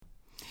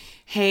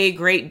Hey,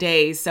 great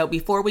days. So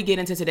before we get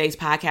into today's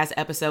podcast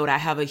episode, I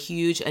have a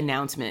huge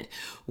announcement.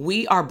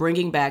 We are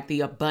bringing back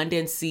the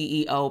Abundance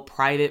CEO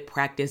Private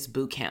Practice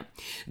Bootcamp.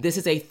 This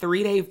is a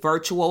 3-day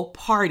virtual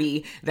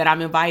party that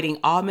I'm inviting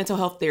all mental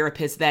health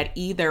therapists that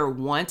either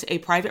want a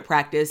private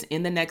practice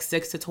in the next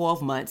 6 to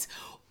 12 months,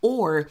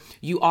 or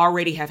you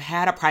already have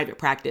had a private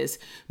practice,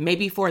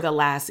 maybe for the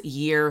last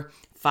year,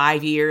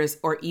 5 years,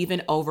 or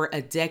even over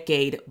a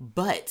decade,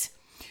 but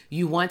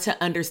you want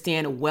to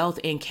understand wealth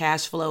and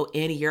cash flow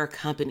in your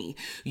company.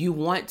 You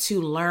want to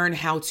learn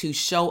how to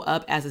show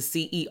up as a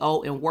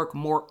CEO and work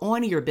more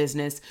on your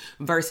business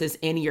versus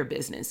in your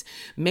business.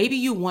 Maybe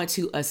you want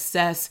to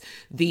assess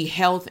the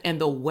health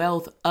and the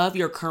wealth of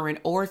your current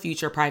or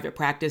future private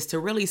practice to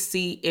really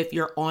see if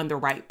you're on the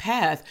right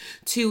path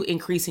to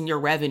increasing your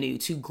revenue,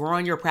 to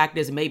growing your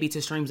practice, maybe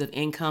to streams of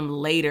income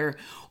later,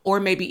 or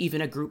maybe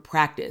even a group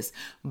practice.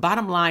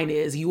 Bottom line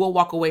is you will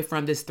walk away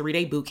from this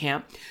 3-day boot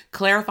camp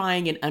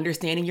clarifying and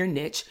understanding your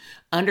niche,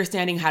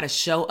 understanding how to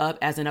show up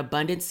as an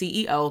abundant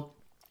CEO,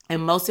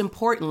 and most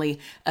importantly,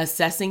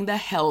 assessing the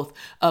health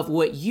of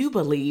what you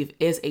believe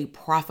is a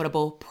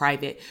profitable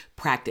private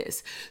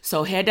practice.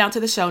 So head down to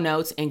the show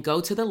notes and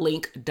go to the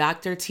link,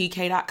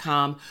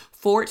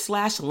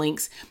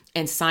 drtk.com/links,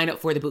 and sign up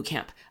for the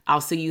bootcamp.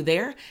 I'll see you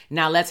there.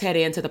 Now let's head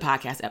into the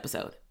podcast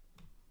episode.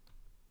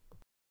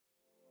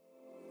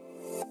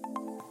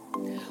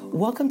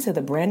 Welcome to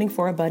the Branding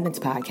for Abundance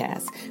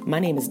podcast. My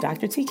name is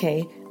Dr.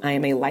 TK. I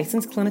am a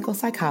licensed clinical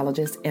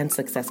psychologist and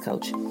success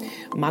coach.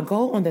 My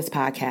goal on this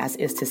podcast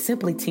is to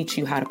simply teach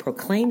you how to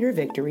proclaim your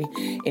victory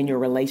in your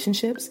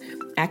relationships,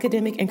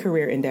 academic and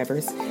career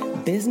endeavors,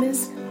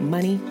 business,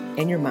 money,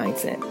 and your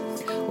mindset.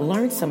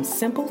 Learn some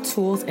simple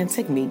tools and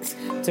techniques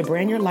to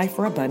brand your life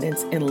for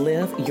abundance and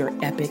live your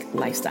epic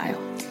lifestyle.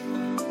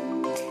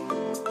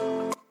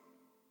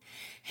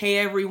 Hey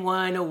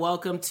everyone,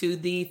 welcome to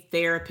the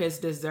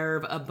Therapists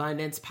Deserve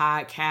Abundance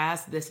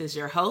podcast. This is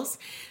your host,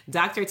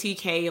 Dr.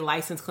 TK,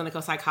 licensed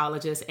clinical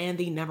psychologist and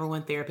the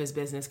 #1 therapist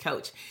business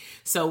coach.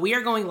 So we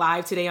are going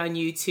live today on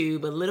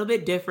YouTube, a little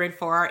bit different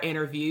for our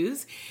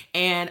interviews.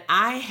 And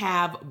I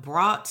have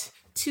brought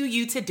to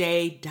you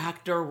today,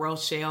 Dr.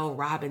 Rochelle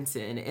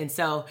Robinson. And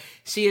so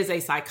she is a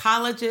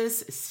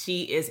psychologist.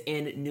 She is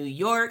in New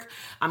York.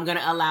 I'm going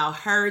to allow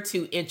her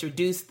to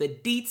introduce the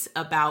deets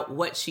about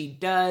what she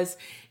does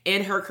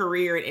in her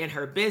career and in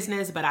her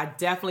business. But I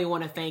definitely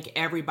want to thank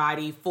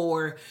everybody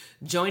for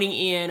joining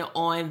in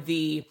on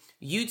the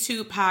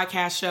YouTube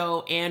podcast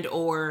show and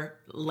or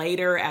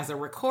later as a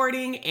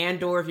recording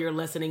and or if you're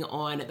listening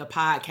on the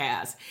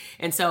podcast.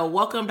 And so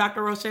welcome,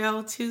 Dr.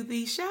 Rochelle, to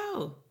the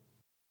show.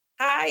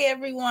 Hi,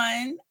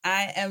 everyone.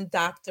 I am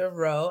Dr.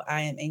 Ro.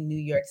 I am a New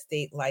York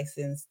State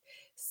licensed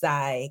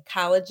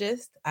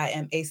psychologist. I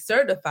am a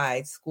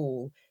certified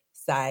school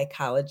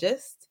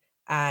psychologist.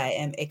 I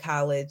am a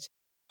college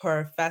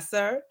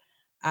professor.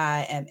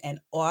 I am an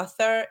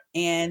author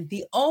and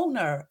the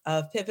owner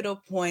of Pivotal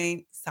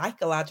Point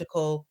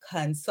Psychological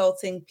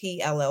Consulting,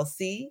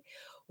 PLLC,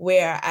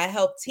 where I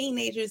help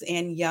teenagers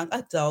and young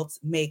adults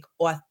make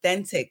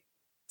authentic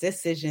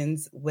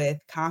decisions with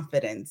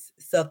confidence.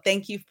 So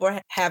thank you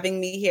for having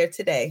me here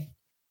today.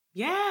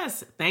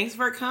 Yes, thanks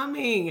for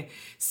coming.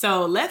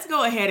 So let's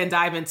go ahead and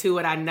dive into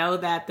it. I know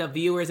that the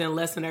viewers and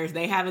listeners,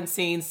 they haven't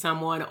seen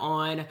someone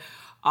on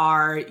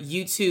our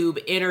YouTube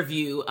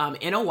interview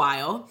in a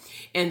while.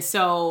 And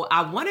so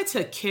I wanted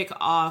to kick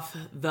off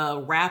the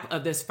wrap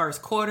of this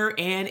first quarter,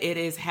 and it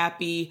is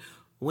Happy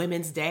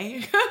Women's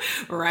Day,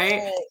 right?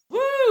 Yes.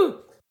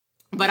 Woo!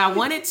 But I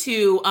wanted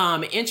to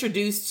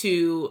introduce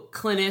to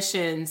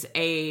clinicians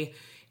a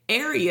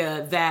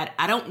area that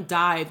I don't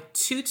dive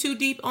too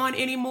deep on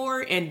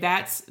anymore, and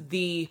that's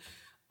the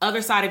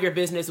other side of your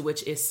business,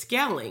 which is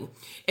scaling.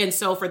 And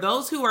so for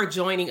those who are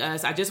joining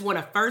us, I just want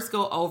to first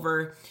go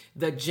over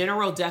the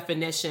general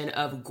definition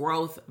of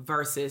growth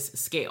versus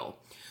scale.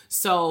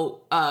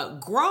 So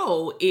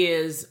grow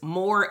is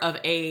more of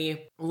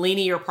a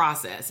linear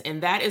process,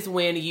 and that is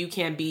when you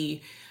can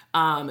be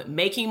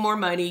making more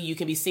money, you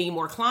can be seeing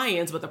more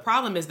clients, but the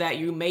problem is that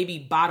you may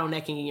be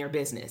bottlenecking in your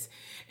business.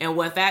 And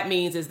what that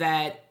means is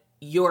that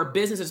your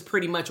business is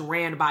pretty much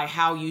ran by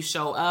how you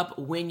show up,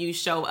 when you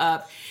show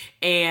up,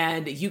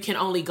 and you can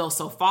only go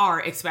so far,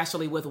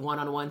 especially with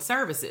one-on-one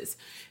services.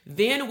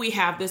 Then we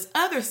have this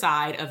other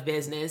side of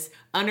business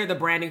under the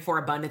Branding for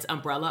Abundance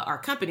umbrella, our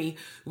company,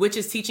 which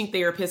is teaching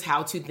therapists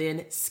how to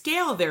then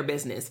scale their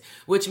business,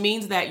 which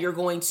means that you're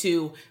going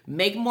to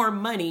make more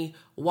money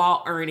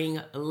while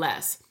earning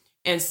less.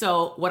 And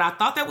so what I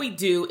thought that we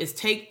do is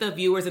take the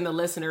viewers and the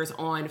listeners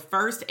on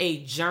first a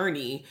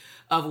journey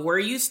of where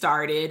you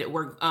started.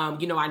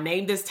 I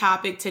named this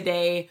topic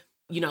today,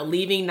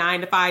 leaving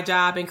 9-to-5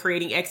 job and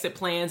creating exit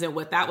plans and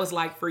what that was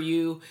like for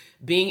you,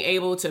 being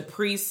able to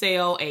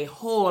pre-sale a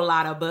whole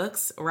lot of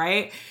books,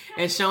 right?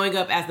 And showing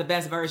up as the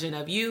best version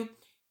of you.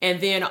 And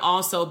then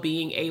also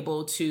being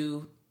able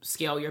to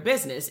scale your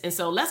business. And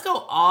so let's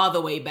go all the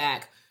way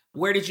back.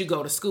 Where did you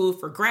go to school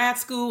for grad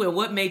school and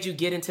what made you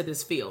get into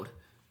this field?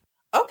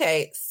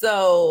 Okay,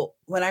 so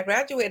when I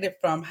graduated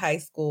from high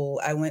school,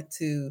 I went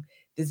to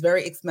this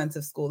very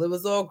expensive school. It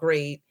was all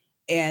great.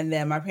 And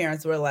then my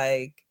parents were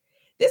like,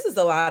 this is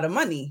a lot of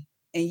money,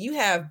 and you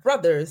have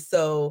brothers.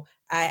 So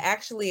I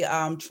actually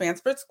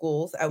transferred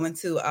schools. I went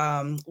to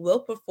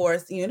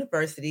Wilberforce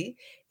University.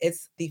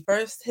 It's the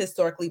first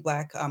historically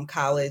Black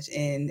college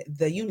in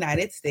the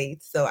United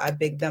States. So I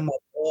big them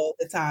up all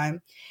the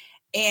time.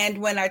 And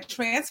when I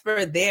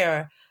transferred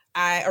there,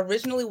 I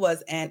originally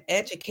was an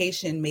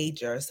education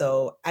major.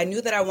 So I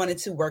knew that I wanted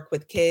to work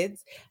with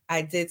kids.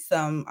 I did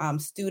some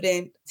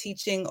student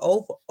teaching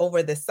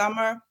over the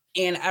summer,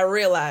 and I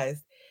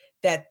realized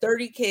that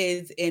 30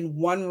 kids in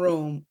one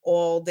room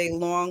all day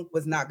long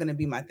was not going to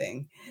be my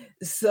thing.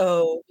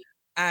 So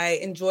I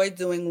enjoyed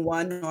doing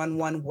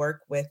one-on-one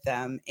work with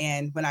them.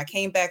 And when I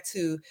came back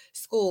to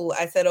school,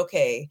 I said,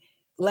 okay,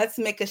 let's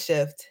make a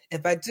shift.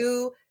 If I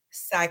do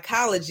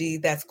psychology,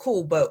 that's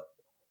cool, but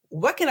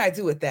what can I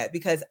do with that?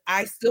 Because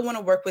I still want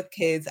to work with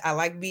kids. I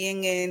like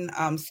being in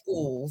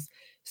schools.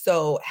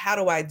 So how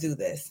do I do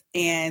this?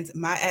 And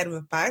my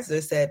advisor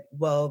said,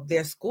 well,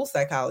 there's school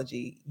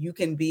psychology. You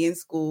can be in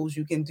schools.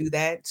 You can do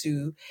that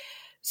too.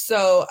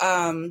 So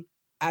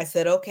I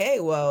said, okay,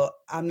 well,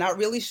 I'm not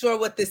really sure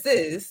what this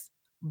is,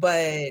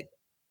 but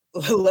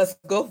let's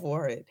go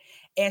for it.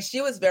 And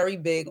she was very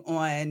big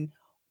on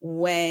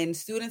when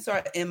students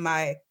are in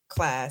my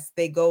class,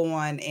 they go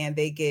on and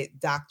they get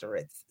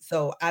doctorates.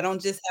 So I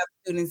don't just have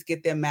students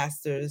get their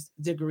master's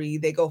degree,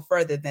 they go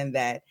further than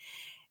that.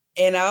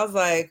 And I was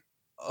like,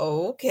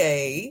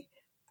 okay,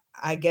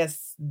 I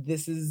guess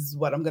this is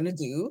what I'm going to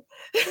do.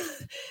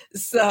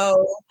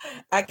 So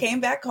I came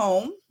back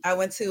home. I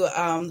went to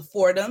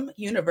Fordham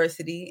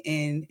University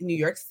in New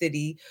York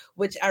City,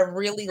 which I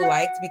really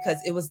liked because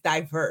it was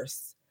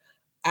diverse.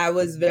 I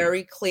was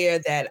very clear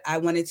that I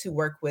wanted to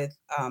work with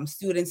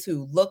students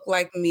who look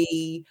like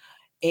me,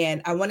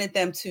 and I wanted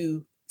them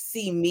to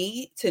see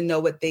me to know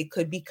what they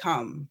could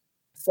become.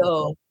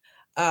 So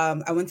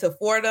I went to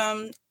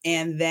Fordham,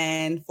 and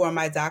then for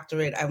my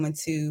doctorate, I went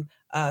to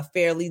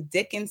Fairleigh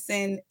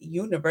Dickinson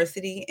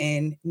University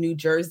in New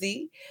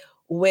Jersey,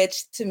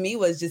 which to me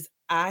was just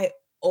eye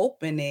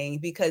opening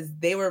because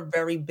they were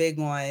very big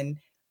on,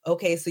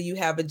 okay, so you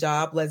have a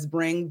job, let's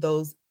bring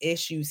those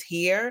issues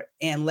here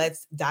and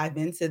let's dive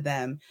into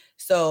them.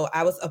 So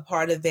I was a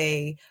part of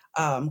a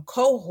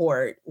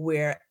cohort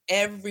where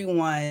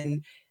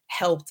everyone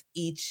helped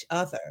each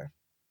other.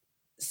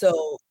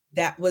 So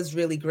that was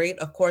really great.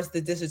 Of course,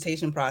 the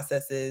dissertation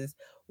process is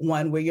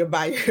one where you're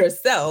by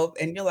yourself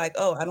and you're like,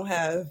 oh, I don't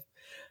have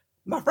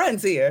my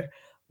friends here.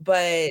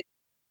 But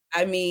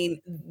I mean,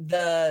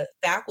 the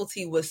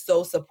faculty was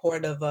so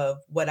supportive of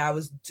what I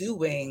was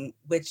doing,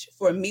 which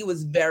for me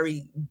was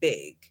very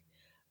big.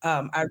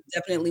 I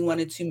definitely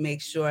wanted to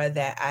make sure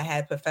that I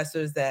had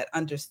professors that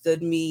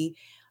understood me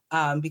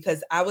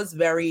because I was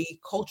very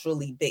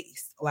culturally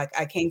based. Like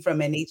I came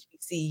from an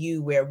HBCU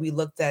where we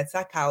looked at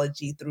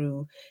psychology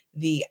through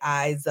the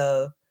eyes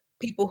of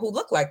people who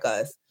look like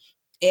us.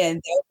 And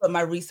that's what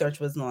my research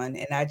was on,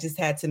 and I just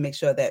had to make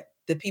sure that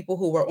the people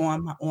who were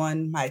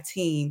on my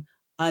team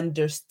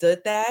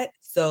understood that.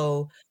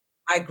 So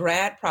my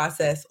grad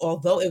process,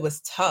 although it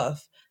was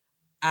tough,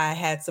 I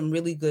had some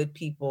really good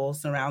people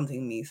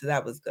surrounding me, so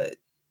that was good.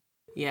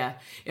 Yeah.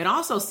 It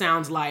also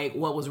sounds like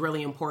what was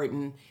really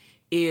important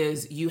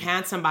is you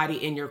had somebody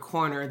in your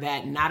corner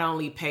that not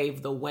only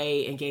paved the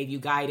way and gave you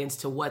guidance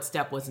to what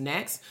step was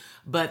next,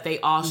 but they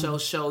also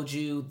showed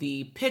you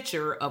the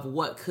picture of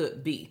what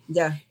could be.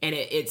 Yeah. And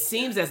it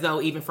seems as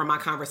though even from my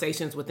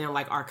conversations within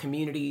like our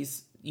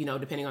communities, you know,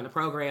 depending on the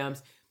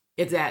programs,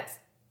 it's that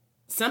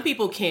some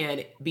people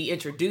can be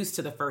introduced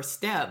to the first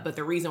step, but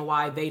the reason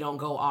why they don't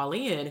go all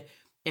in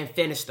and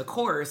finish the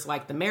course,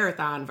 like the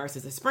marathon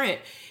versus the sprint,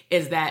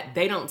 is that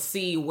they don't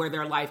see where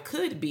their life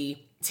could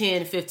be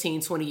 10,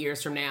 15, 20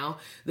 years from now.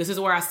 This is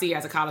where I see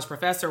as a college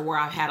professor where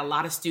I've had a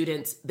lot of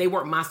students, they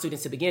weren't my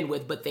students to begin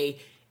with, but they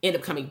end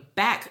up coming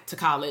back to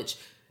college.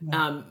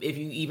 If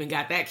you even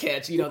got that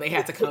catch, you know, they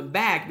had to come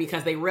back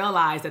because they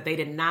realized that they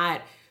did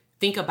not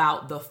think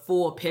about the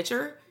full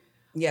picture.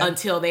 Yeah.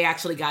 Until they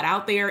actually got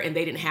out there and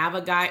they didn't have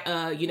a guy,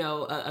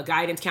 a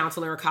guidance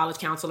counselor, a college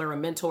counselor, a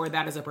mentor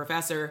that is a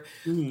professor,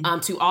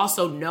 to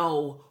also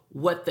know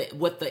what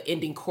the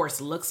ending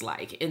course looks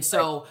like. And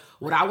so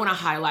what I want to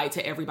highlight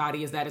to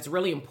everybody is that it's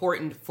really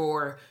important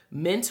for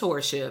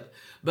mentorship,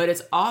 but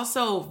it's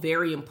also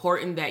very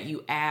important that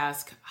you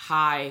ask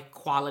high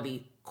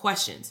quality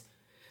questions.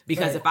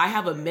 Because if I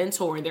have a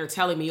mentor and they're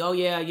telling me, oh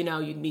yeah, you know,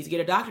 you need to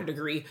get a doctorate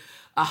degree,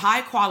 a high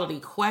quality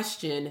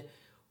question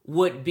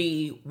would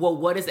be, well,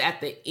 what is at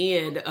the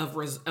end of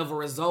a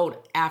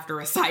result after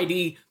a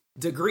PsyD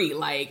degree?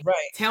 Like,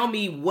 tell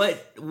me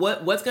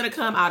what's going to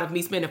come out of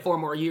me spending 4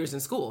 more years in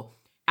school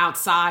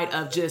outside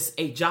of just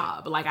a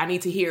job. Like, I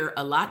need to hear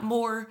a lot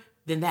more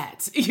than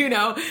that, you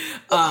know,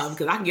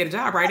 because I can get a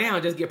job right now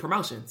and just get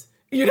promotions,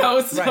 you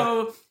know?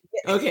 So,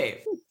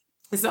 okay.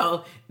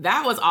 So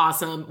that was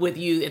awesome with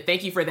you. And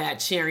thank you for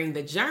that, sharing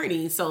the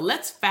journey. So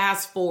let's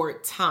fast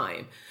forward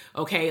time.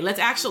 Okay.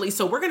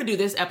 So we're going to do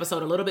this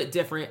episode a little bit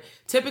different.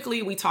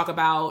 Typically, we talk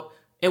about,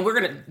 and we're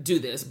going to do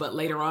this, but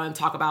later on,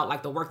 talk about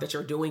like the work that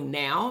you're doing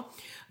now.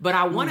 But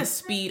I want to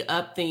speed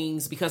up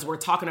things because we're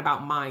talking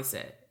about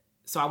mindset.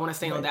 So I want to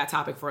stay on that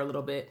topic for a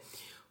little bit.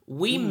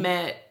 We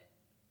met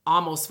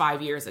almost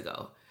 5 years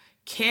ago.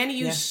 Can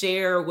you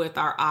share with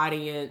our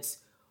audience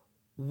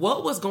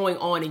what was going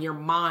on in your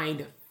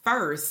mind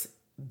first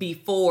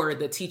before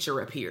the teacher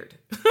appeared?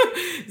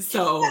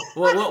 So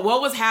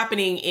what was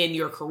happening in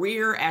your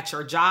career, at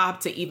your job,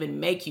 to even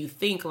make you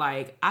think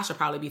like, I should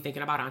probably be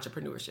thinking about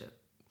entrepreneurship?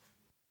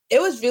 It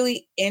was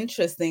really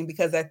interesting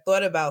because I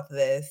thought about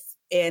this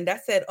and I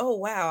said, oh,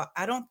 wow,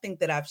 I don't think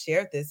that I've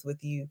shared this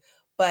with you.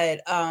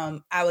 But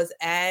I was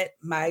at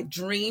my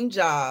dream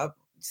job.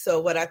 So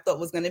what I thought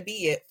was going to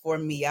be it for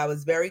me, I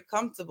was very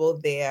comfortable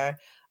there,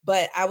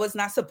 but I was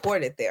not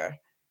supported there.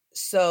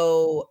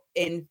 So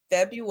in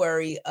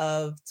February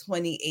of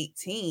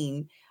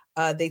 2018,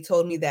 they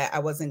told me that I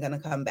wasn't going to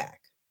come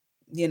back.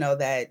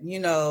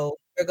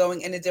 We're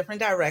going in a different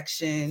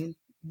direction.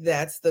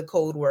 That's the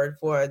code word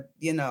for,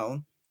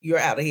 you're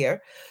out of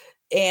here.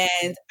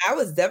 And I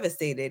was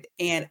devastated.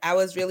 And I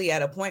was really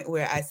at a point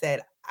where I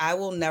said, I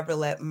will never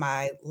let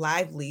my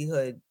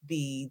livelihood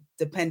be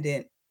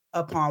dependent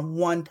upon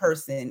one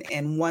person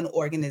and one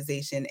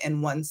organization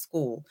and one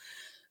school.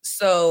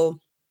 So,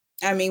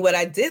 I mean, what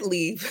I did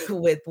leave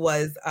with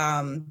was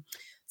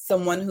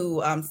someone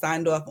who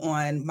signed off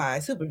on my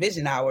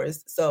supervision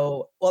hours.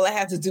 So all I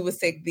had to do was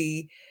take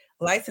the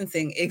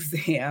licensing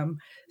exam.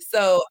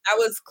 So I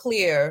was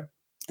clear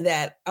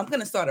that I'm going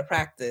to start a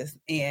practice.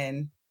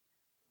 And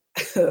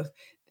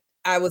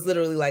I was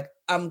literally like,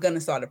 I'm going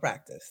to start a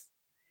practice.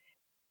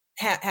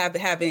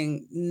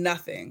 Having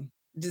nothing,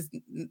 just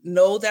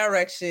no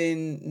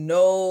direction,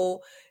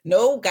 no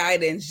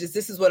guidance, just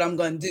this is what I'm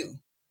going to do.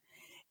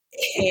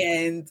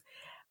 And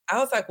I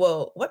was like,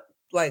 well, what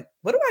do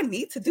I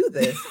need to do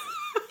this?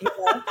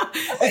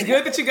 It's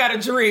good that you got a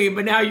dream,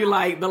 but now you're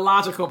like the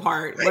logical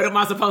part. What am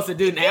I supposed to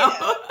do now?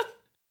 How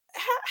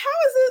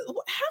is it?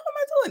 How am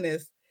I doing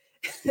this?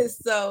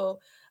 So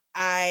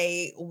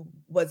I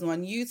was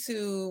on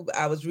YouTube.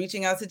 I was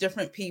reaching out to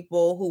different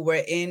people who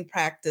were in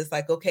practice.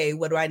 Like, okay,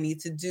 what do I need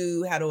to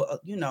do? How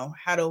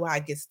do I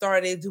get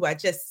started? Do I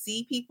just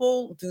see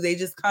people? Do they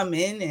just come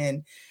in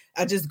and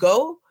I just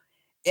go?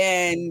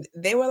 And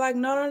they were like,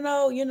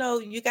 no,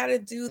 you got to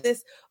do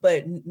this.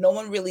 But no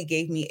one really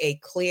gave me a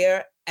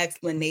clear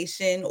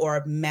explanation or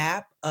a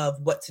map of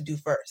what to do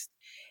first.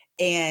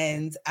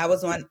 And I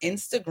was on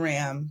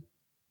Instagram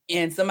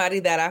and somebody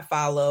that I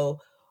follow,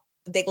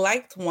 they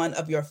liked one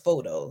of your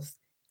photos.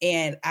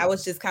 And I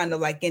was just kind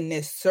of like in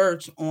this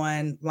search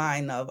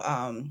online of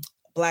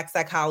Black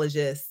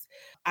psychologists.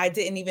 I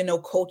didn't even know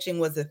coaching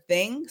was a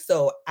thing.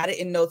 So I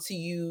didn't know to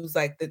use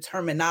like the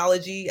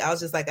terminology. I was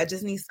just like, I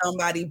just need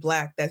somebody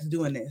Black that's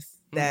doing this,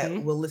 that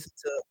will listen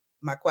to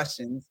my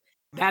questions.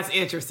 That's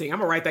interesting. I'm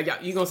going to write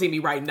that. You're going to see me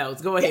write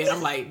notes. Go ahead.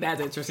 I'm like, that's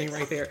interesting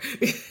right there.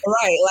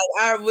 Right.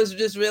 Like I was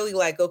just really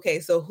like, okay,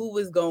 so who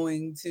is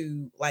going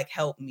to like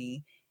help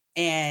me?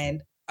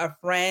 And a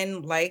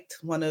friend liked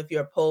one of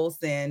your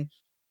posts and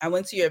I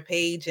went to your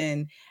page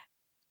and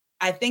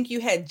I think you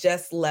had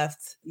just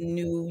left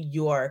New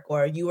York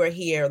or you were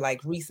here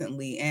like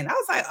recently. And I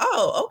was like,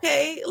 oh,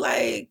 okay.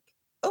 Like,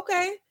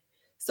 okay.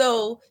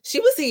 So she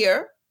was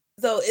here.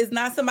 So it's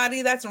not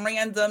somebody that's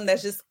random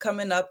that's just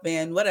coming up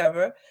and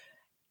whatever.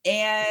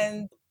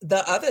 And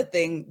the other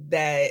thing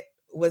that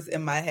was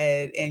in my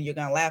head, and you're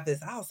gonna laugh,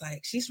 is I was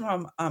like, she's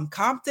from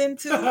Compton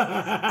too.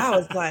 I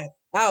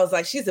was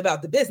like, she's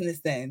about the business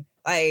then.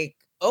 Like,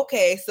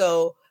 okay,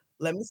 so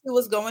let me see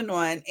what's going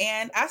on.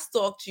 And I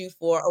stalked you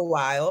for a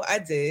while. I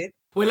did.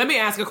 Well, let me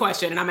ask a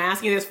question. And I'm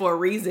asking this for a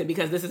reason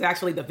because this is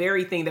actually the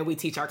very thing that we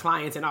teach our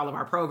clients in all of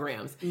our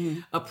programs.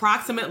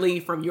 Approximately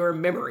from your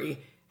memory,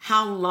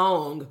 how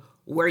long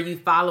were you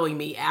following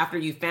me after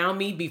you found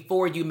me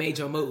before you made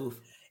your move?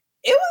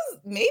 It was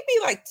maybe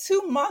like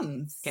 2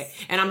 months. Okay.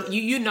 And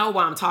you know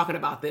why I'm talking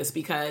about this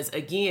because,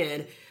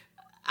 again,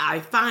 I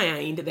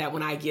find that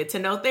when I get to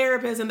know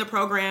therapists in the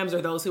programs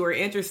or those who are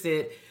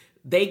interested,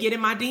 they get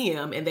in my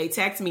DM and they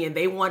text me and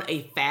they want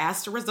a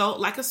fast result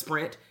like a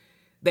sprint.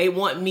 They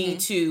want me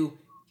to,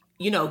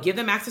 give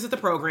them access to the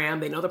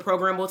program. They know the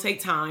program will take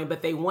time,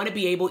 but they want to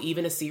be able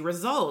even to see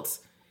results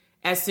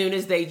as soon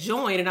as they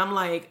join. And I'm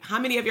like, how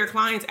many of your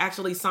clients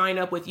actually sign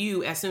up with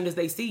you as soon as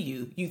they see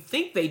you? You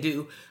think they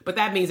do, but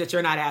that means that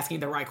you're not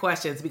asking the right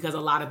questions because a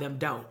lot of them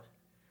don't.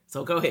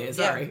 So go ahead.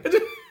 Sorry. Yeah.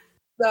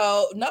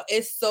 So no,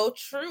 it's so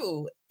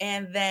true.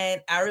 And then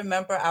I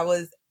remember I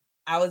was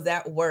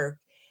at work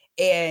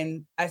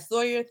and I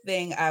saw your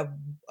thing. I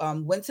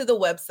went to the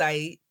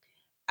website.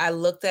 I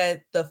looked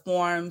at the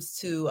forms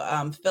to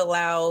fill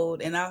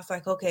out and I was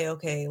like,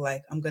 okay,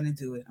 like I'm going to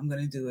do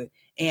it.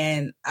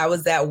 And I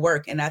was at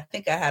work and I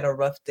think I had a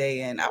rough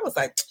day and I was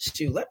like,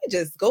 shoot, let me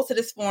just go to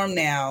this form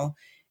now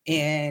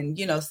and,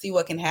 see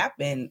what can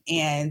happen.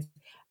 And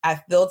I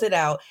filled it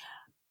out.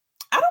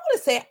 I don't want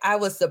to say I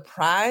was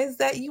surprised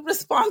that you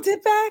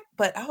responded back,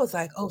 but I was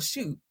like, oh,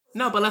 shoot.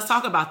 No, but let's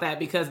talk about that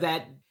because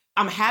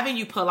I'm having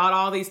you pull out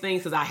all these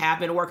things because I have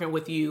been working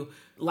with you,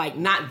 like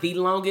not the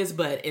longest,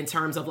 but in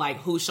terms of like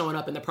who's showing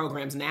up in the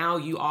programs now,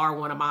 you are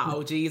one of my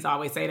OGs. I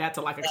always say that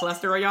to like a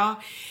cluster of y'all.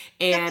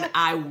 And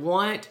I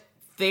want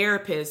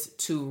therapists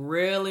to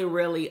really,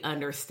 really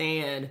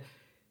understand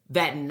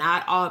that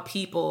not all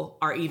people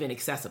are even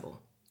accessible.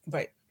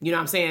 Right. You know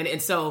what I'm saying?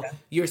 And so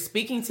you're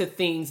speaking to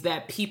things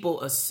that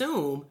people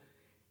assume.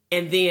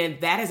 And then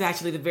that is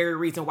actually the very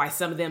reason why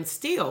some of them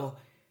still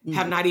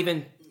have not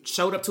even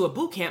showed up to a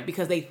boot camp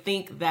because they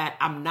think that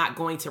I'm not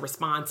going to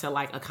respond to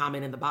like a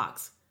comment in the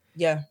box.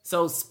 Yeah.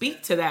 So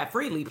speak to that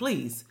freely,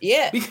 please.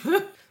 Yeah.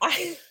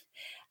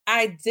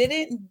 I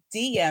didn't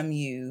DM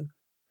you,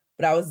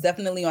 but I was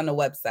definitely on the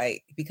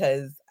website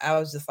because I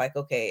was just like,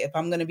 okay, if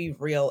I'm going to be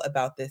real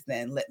about this,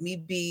 then let me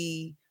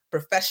be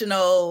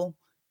professional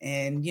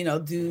and,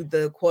 do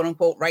the quote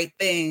unquote right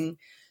thing.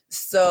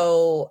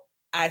 So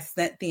I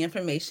sent the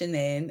information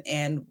in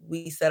and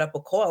we set up a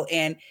call.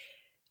 And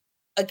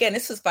again,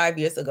 this was 5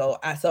 years ago.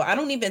 So I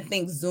don't even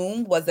think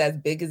Zoom was as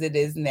big as it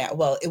is now.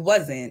 Well, it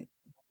wasn't,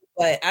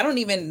 but I don't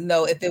even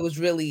know if it was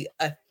really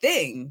a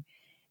thing.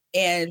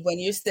 And when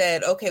you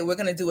said, okay, we're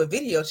going to do a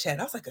video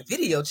chat, I was like, a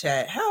video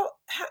chat? How,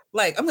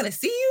 like, I'm going to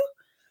see you?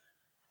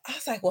 I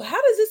was like, well,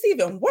 how does this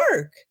even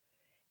work?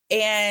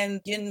 And,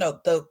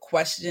 the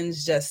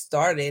questions just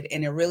started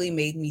and it really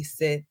made me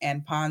sit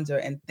and ponder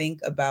and think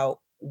about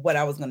what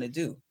I was going to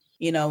do,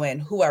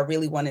 and who I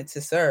really wanted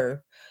to serve.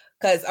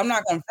 Because I'm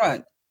not going to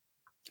front.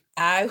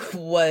 I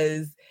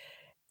was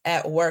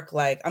at work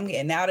like, I'm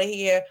getting out of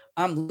here.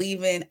 I'm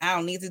leaving. I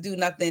don't need to do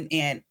nothing.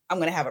 And I'm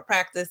going to have a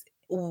practice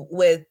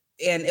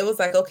and it was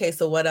like, okay,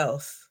 so what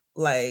else?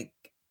 Like,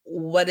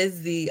 what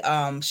is the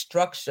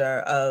structure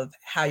of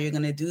how you're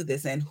going to do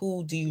this? And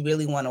who do you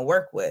really want to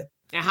work with?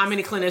 And how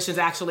many clinicians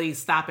actually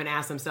stop and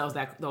ask themselves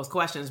those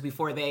questions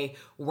before they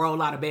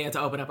roll out of bed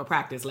to open up a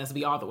practice? Let's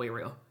be all the way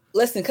real.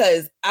 Listen,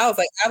 because I was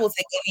like, I will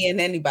take any and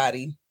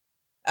anybody.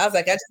 I was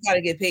like, I just got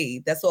to get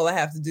paid. That's all I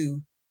have to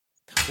do.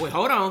 Wait,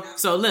 hold on.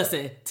 So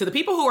listen, to the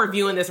people who are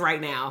viewing this right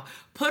now,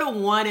 put a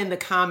 1 in the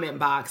comment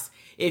box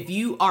if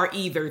you are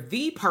either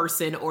the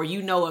person or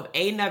you know of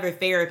another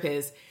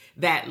therapist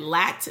that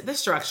lacked the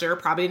structure,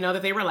 probably know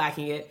that they were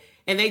lacking it,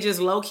 and they just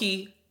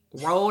low-key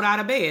rolled out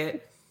of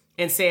bed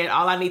and said,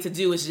 all I need to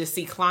do is just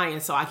see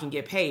clients so I can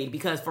get paid.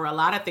 Because for a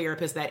lot of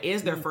therapists, that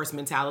is their first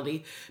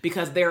mentality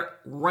because they're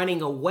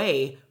running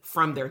away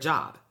from their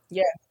job.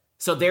 Yeah.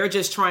 So they're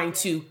just trying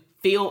to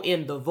fill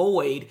in the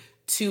void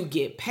to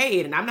get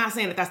paid. And I'm not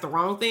saying that that's the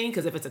wrong thing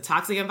because if it's a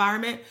toxic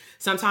environment,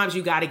 sometimes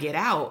you got to get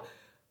out,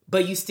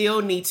 but you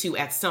still need to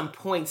at some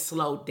point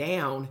slow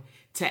down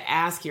to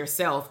ask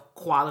yourself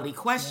quality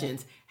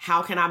questions. Yeah.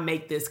 How can I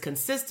make this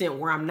consistent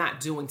where I'm not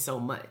doing so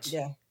much?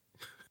 Yeah.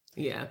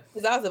 Yeah.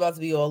 Because I was about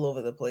to be all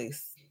over the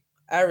place.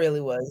 I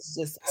really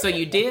was. So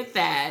you did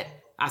that.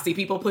 I see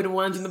people putting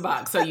 1s in the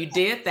box. So you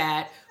did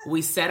that.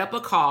 We set up a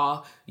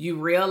call. You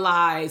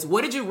realize,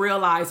 what did you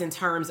realize in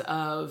terms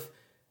of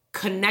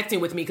connecting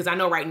with me? Because I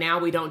know right now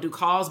we don't do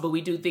calls, but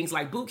we do things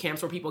like boot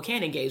camps where people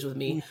can engage with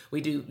me. We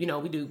do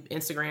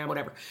Instagram,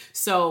 whatever.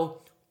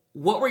 So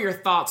what were your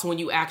thoughts when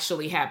you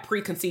actually had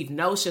preconceived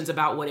notions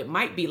about what it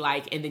might be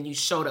like, and then you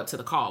showed up to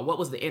the call? What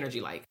was the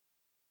energy like?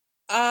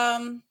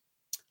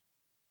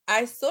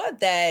 I saw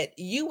that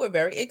you were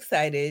very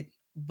excited,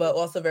 but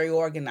also very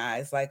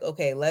organized. Like,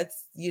 okay,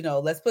 let's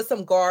put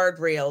some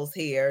guardrails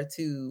here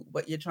to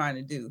what you're trying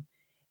to do.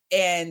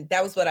 And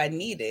that was what I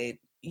needed.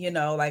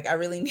 Like I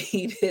really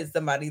needed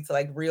somebody to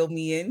like reel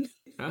me in.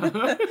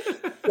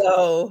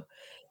 So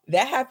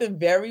that happened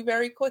very,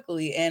 very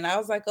quickly. And I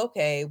was like,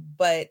 okay,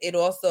 but it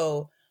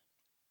also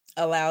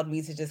allowed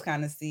me to just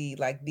kind of see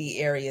like the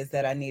areas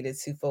that I needed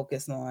to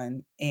focus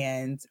on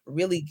and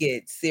really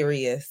get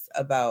serious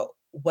about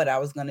what I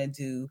was going to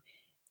do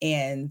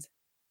and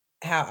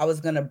how I was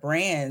going to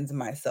brand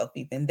myself.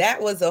 Even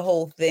that was a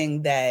whole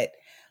thing that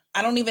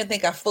I don't even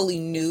think I fully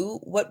knew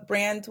what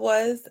brand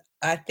was.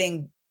 I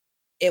think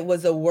it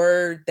was a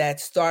word that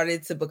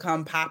started to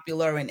become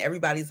popular and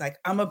everybody's like,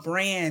 I'm a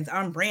brand,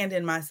 I'm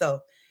branding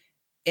myself.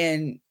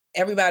 And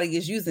everybody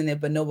is using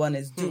it, but no one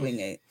is doing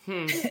it.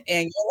 And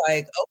you're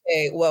like,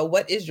 okay, well,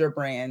 what is your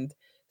brand?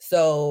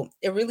 So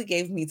it really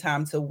gave me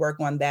time to work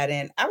on that.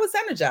 And I was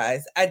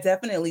energized. I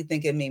definitely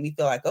think it made me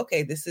feel like,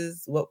 okay, this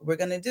is what we're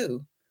going to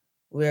do.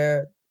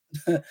 We're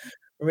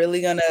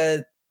really going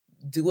to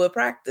do a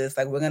practice.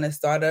 Like we're going to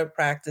start a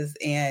practice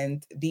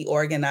and be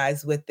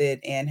organized with it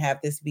and have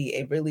this be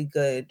a really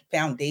good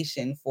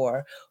foundation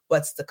for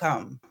what's to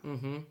come.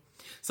 Mm-hmm.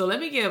 So let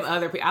me give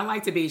other people, I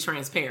like to be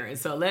transparent.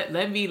 So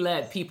let me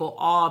let people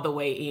all the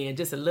way in,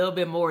 just a little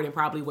bit more than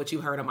probably what you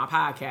heard on my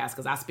podcast,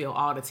 because I spill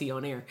all the tea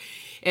on air.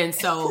 And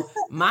so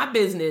my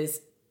business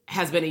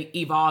has been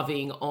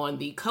evolving on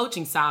the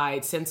coaching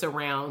side since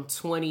around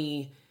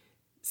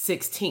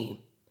 2016.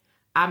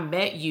 I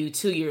met you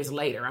 2 years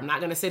later. I'm not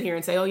going to sit here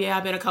and say, oh yeah,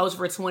 I've been a coach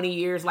for 20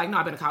 years. Like, no,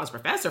 I've been a college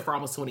professor for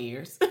almost 20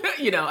 years.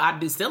 I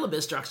do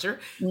syllabus structure.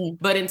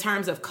 But in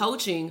terms of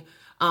coaching,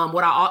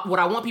 what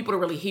I want people to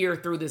really hear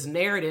through this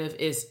narrative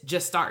is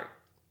just start.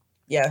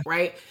 Yeah.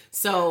 Right.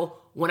 So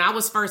when I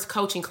was first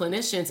coaching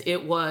clinicians,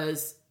 it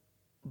was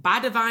by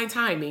divine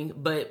timing,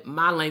 but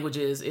my language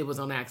is it was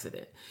on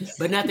accident.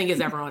 But nothing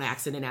is ever on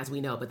accident, as we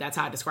know. But that's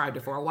how I described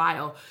it for a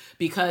while,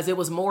 because it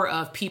was more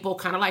of people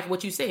kind of like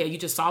what you said. You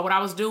just saw what I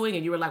was doing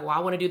and you were like, well, I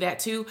want to do that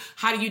too.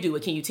 How do you do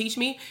it? Can you teach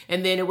me?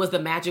 And then it was the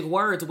magic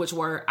words, which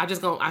were,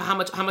 how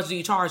much do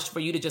you charge for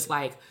you to just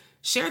like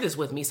share this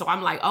with me? So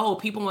I'm like, oh,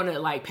 people want to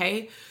like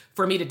pay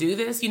for me to do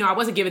this. I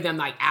wasn't giving them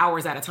like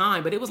hours at a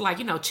time, but it was like,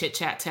 chit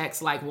chat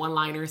text, like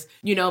one-liners,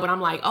 but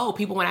I'm like, oh,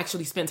 people want to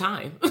actually spend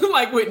time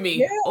like with me.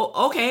 Yeah.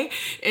 Oh, okay.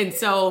 And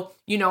so,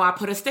 I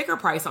put a sticker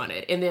price on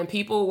it, and then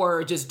people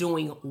were just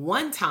doing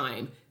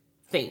one-time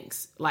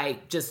things,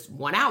 like just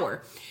 1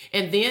 hour.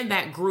 And then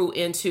that grew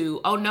into,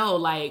 oh no,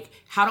 like,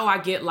 how do I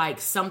get like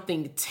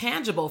something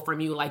tangible from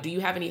you? Like, do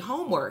you have any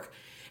homework?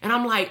 And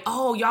I'm like,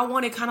 oh, y'all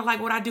wanted kind of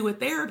like what I do with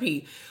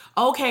therapy.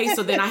 Okay.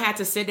 So then I had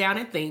to sit down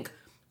and think,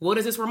 what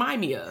does this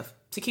remind me of?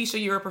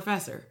 Takesha, you're a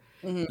professor.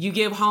 Mm-hmm. You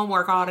give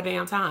homework all the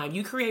damn time.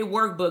 You create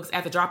workbooks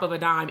at the drop of a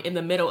dime in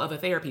the middle of a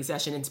therapy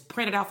session and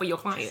print it out for your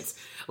clients.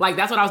 Like,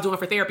 that's what I was doing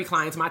for therapy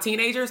clients. My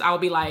teenagers, I would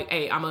be like,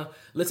 hey, I'm going to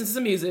listen to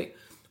some music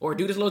or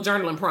do this little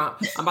journaling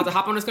prompt. I'm about to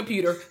hop on this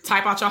computer,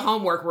 type out your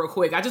homework real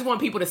quick. I just want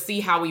people to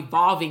see how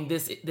evolving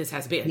this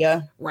has been.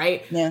 Yeah.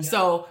 Right? Yeah.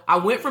 So I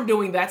went from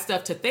doing that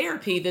stuff to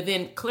therapy to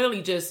then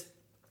clearly just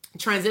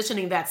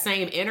transitioning that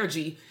same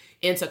energy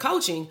into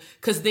coaching.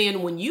 Because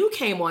then when you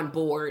came on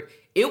board,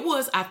 it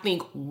was, I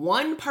think,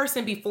 one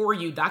person before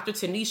you, Dr.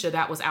 Tanisha,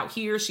 that was out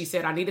here. She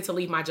said, I needed to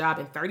leave my job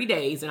in 30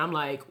 days. And I'm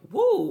like,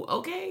 woo,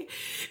 okay.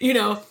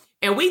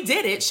 And we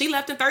did it. She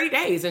left in 30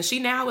 days and she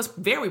now is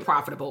very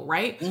profitable,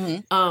 right?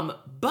 Mm-hmm.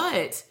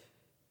 But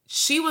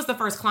she was the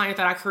first client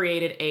that I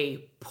created a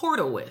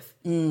portal with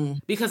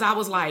because I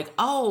was like,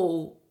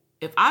 oh,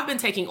 if I've been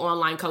taking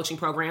online coaching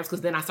programs,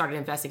 because then I started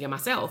investing in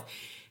myself.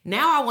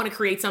 Now I want to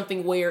create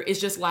something where it's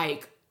just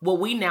like what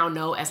we now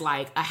know as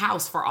like a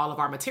house for all of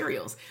our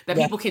materials that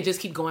people can just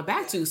keep going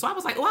back to. So I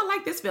was like, oh, I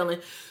like this feeling.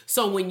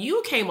 So when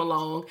you came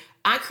along,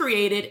 I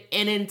created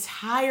an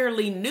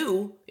entirely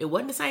new, it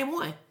wasn't the same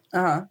one.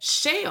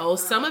 Shell.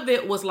 Some of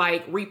it was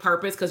like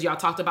repurposed because y'all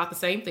talked about the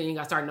same thing.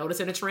 I started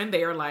noticing a trend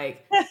there.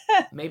 Like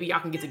maybe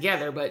y'all can get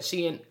together, but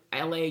she in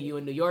LA, you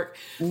in New York.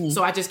 Mm-hmm.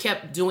 So I just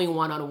kept doing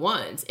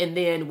one-on-ones. And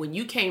then when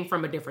you came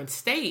from a different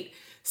state,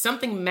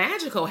 something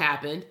magical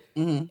happened.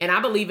 Mm-hmm. And I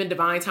believe in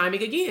divine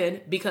timing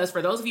again, because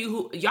for those of you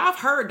who y'all have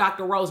heard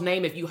Dr. Rowe's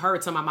name, if you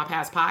heard some of my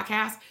past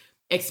podcasts,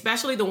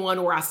 especially the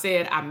one where I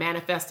said I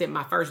manifested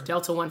my first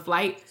Delta One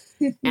flight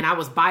and I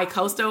was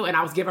bi-coastal and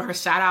I was giving her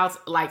shout outs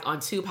like on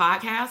 2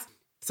 podcasts.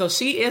 So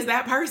she is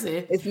that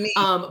person. It's me.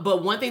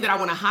 But one thing that I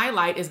want to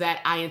highlight is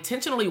that I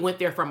intentionally went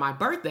there for my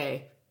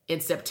birthday in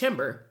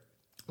September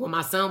when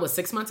my son was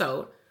 6 months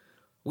old.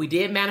 We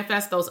did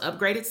manifest those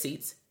upgraded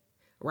seats,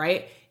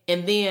 right?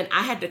 And then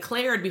I had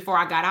declared before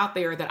I got out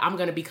there that I'm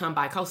going to become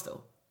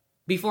bi-coastal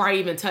before I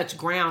even touched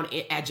ground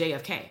at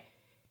JFK.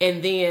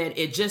 And then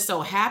it just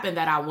so happened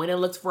that I went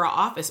and looked for an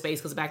office space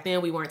because back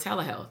then we weren't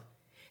telehealth.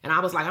 And I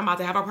was like, I'm about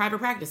to have a private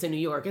practice in New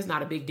York. It's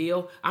not a big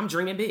deal. I'm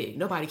dreaming big.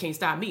 Nobody can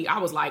stop me. I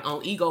was like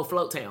on ego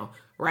float town,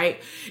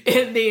 right?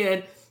 And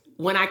then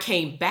when I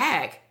came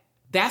back,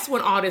 that's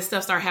when all this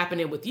stuff started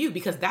happening with you,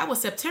 because that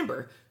was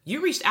September.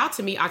 You reached out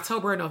to me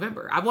October and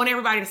November. I want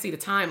everybody to see the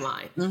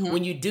timeline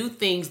when you do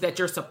things that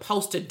you're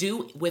supposed to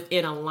do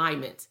within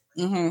alignment.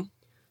 Mm-hmm.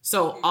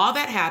 So all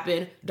that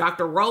happened.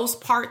 Dr. Rowe's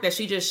part that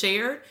she just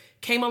shared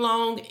came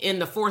along in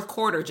the 4th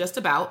quarter, just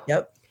about.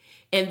 Yep.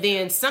 And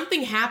then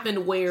something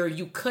happened where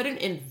you couldn't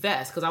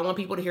invest, because I want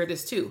people to hear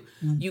this too.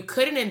 Mm-hmm. You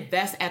couldn't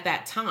invest at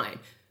that time.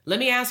 Let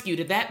me ask you,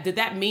 did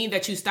that mean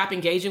that you stopped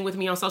engaging with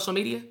me on social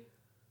media?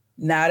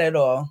 Not at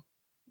all.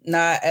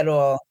 Not at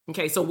all.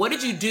 Okay, so what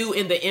did you do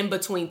in the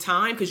in-between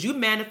time? Because you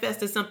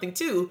manifested something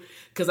too,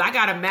 because I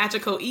got a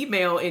magical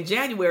email in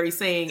January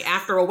saying,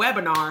 after a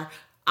webinar,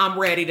 I'm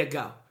ready to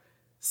go.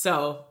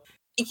 So.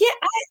 Yeah,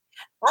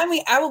 I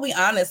mean, I will be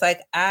honest,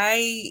 like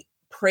I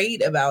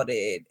prayed about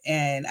it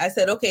and I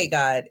said, okay,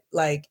 God,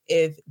 like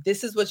if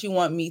this is what you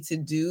want me to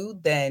do,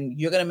 then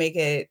you're going to make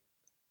it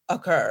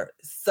occur.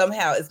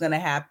 Somehow it's going to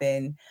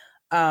happen.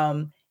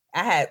 I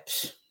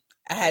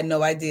had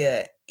no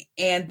idea.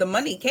 And the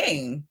money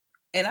came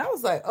and I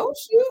was like, oh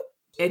shoot.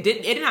 It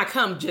did not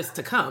come just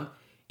to come.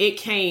 It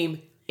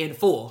came in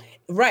full.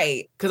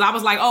 Right. Because I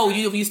was like, oh,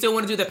 you still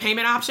want to do the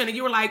payment option? And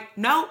you were like,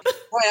 no.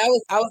 Right.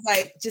 I was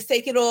like, just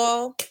take it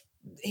all.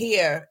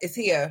 Here, it's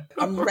here.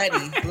 I'm ready.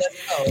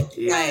 Let's go.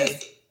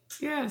 Yes.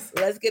 Yes.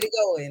 Let's get it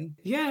going.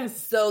 Yes.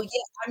 So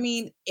yeah, I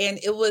mean, and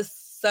it was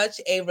such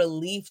a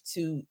relief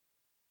to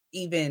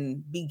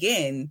even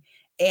begin.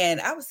 And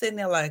I was sitting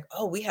there like,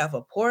 oh, we have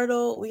a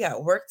portal. We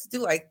got work to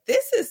do. Like,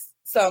 this is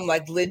some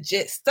like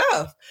legit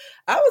stuff.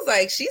 I was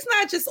like, she's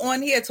not just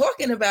on here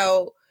talking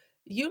about,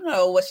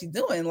 what she's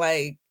doing.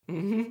 Like,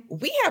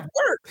 We have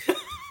work.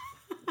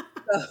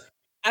 So,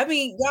 I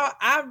mean, y'all,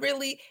 I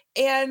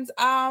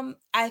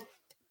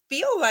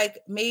feel like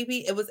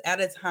maybe it was at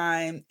a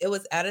time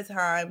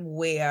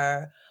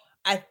where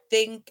I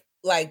think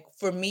like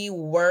for me,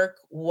 work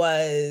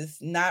was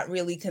not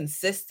really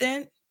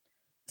consistent.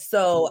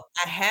 So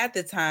I had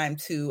the time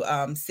to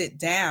sit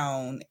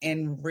down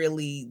and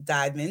really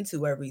dive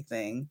into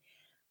everything.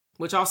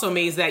 Which also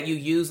means that you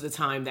use the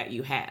time that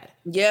you had.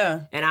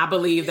 Yeah. And I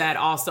believe that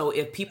also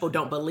if people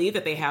don't believe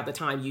that they have the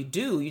time, you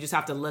do. You just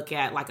have to look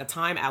at like a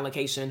time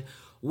allocation.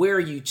 Where are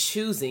you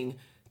choosing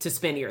to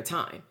spend your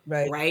time?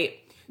 Right?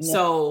 Yeah.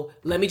 So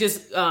let me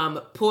just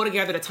pull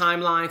together the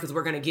timeline because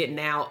we're going to get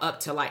now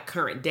up to like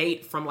current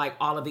date from like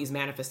all of these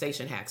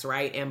manifestation hacks,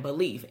 right? And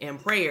belief and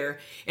prayer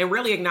and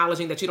really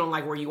acknowledging that you don't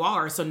like where you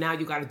are. So now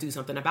you got to do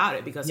something about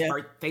it because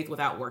faith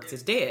without works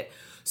is dead.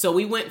 So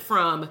we went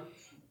from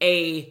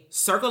a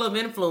circle of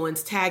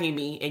influence tagging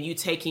me and you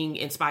taking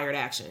inspired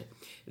action.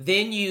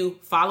 Then you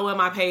following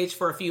my page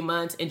for a few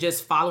months and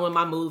just following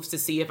my moves to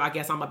see if I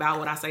guess I'm about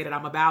what I say that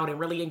I'm about and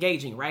really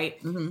engaging,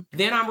 right? Mm-hmm.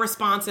 Then I'm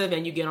responsive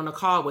and you get on a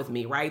call with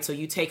me, right? So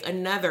you take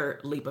another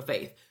leap of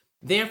faith.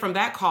 Then from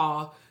that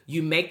call,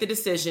 you make the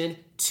decision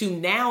to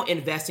now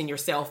invest in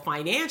yourself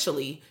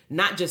financially,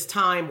 not just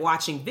time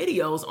watching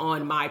videos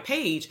on my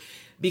page,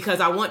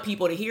 because I want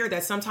people to hear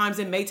that sometimes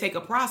it may take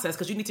a process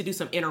because you need to do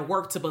some inner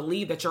work to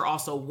believe that you're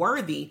also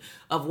worthy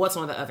of what's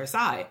on the other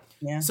side.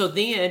 Yeah. So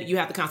then you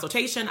have the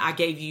consultation. I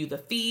gave you the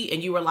fee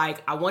and you were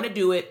like, I want to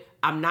do it.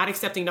 I'm not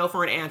accepting no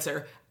for an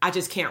answer. I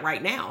just can't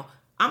right now.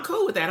 I'm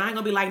cool with that. I ain't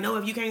gonna be like, no,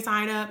 if you can't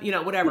sign up,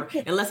 whatever.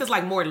 Unless it's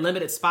like more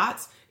limited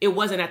spots. It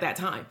wasn't at that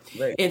time.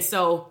 Right. And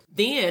so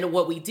then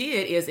what we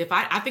did is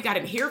I think I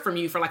didn't hear from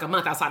you for like a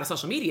month outside of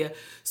social media.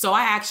 So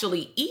I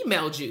actually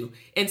emailed you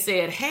and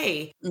said,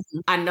 hey,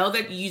 I know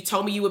that you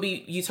told me you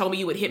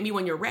would hit me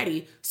when you're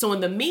ready. So in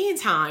the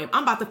meantime,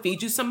 I'm about to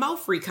feed you some more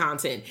free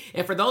content.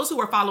 And for those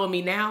who are following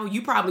me now,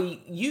 you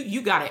probably,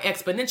 you got an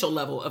exponential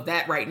level of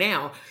that right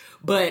now.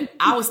 But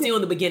I was still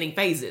in the beginning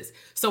phases.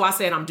 So I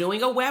said, I'm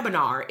doing a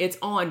webinar. It's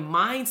on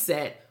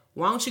mindset.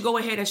 Why don't you go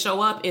ahead and show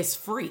up? It's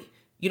free.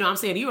 You know what I'm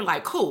saying? You were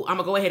like, cool, I'm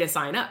gonna go ahead and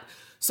sign up.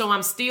 So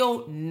I'm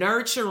still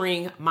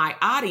nurturing my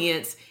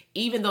audience,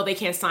 even though they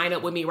can't sign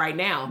up with me right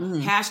now.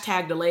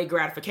 Hashtag delayed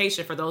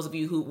gratification for those of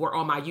you who were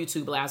on my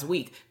YouTube last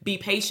week. Be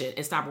patient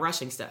and stop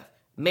rushing stuff.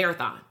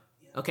 Marathon.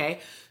 Okay.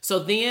 So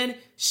then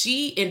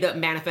she ended up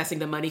manifesting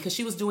the money because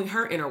she was doing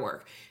her inner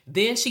work.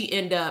 Then she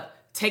ended up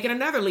taking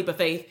another leap of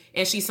faith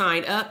and she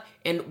signed up.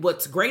 And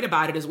what's great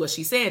about it is what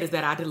she said is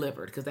that I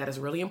delivered, because that is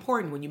really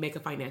important when you make a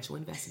financial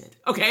investment.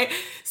 Okay.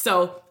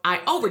 So I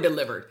over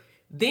delivered.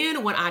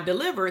 Then when I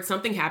delivered,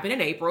 something happened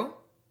in April,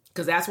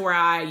 because that's where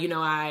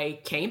I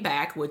came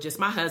back with just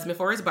my husband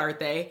for his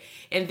birthday.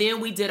 And then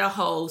we did a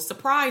whole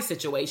surprise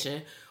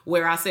situation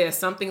where I said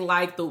something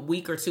like the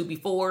week or two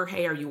before,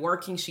 hey, are you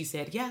working? She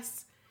said,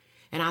 yes.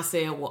 And I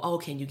said, well, oh,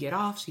 can you get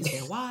off? She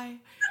said, why?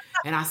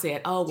 And I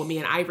said, oh, well, me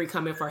and Ivory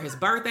coming for his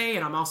birthday,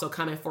 and I'm also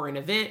coming for an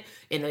event.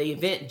 And the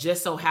event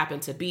just so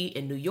happened to be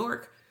in New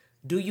York.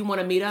 Do you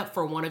want to meet up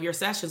for one of your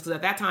sessions? Because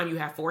at that time you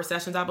have 4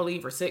 sessions, I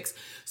believe, or 6.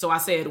 So I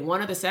said,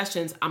 one of the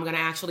sessions, I'm going to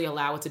actually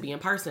allow it to be in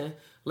person.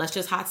 Let's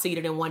just hot seat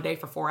it in one day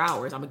for 4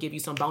 hours. I'm going to give you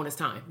some bonus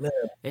time. Yeah.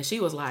 And she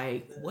was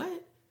like,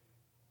 what?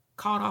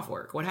 Called off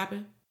work. What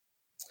happened?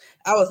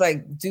 I was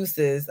like,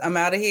 deuces, I'm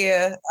out of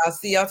here. I'll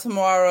see y'all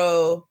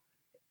tomorrow.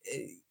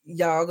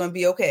 Y'all going to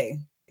be okay.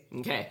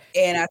 Okay.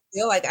 And I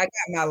feel like I got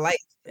my life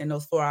in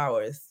those 4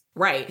 hours.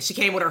 Right. She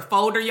came with her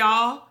folder,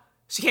 y'all.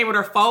 She came with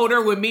her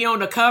folder with me on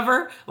the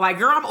cover. Like,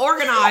 girl, I'm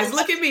organized.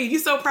 Look at me. You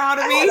so proud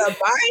of me. I had a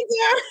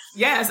binder.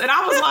 Yes. And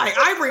I was like,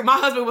 Ivory, my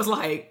husband was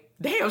like,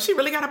 damn, she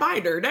really got a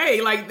binder.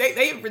 Dang, like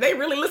they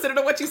really listened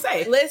to what you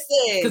say. Listen.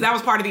 Because that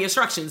was part of the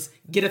instructions.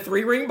 Get a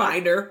 3-ring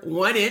binder,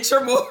 1 inch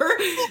or more.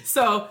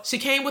 So she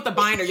came with the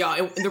binder, y'all.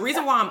 And the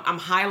reason why I'm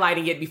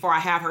highlighting it before I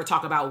have her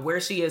talk about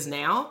where she is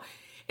now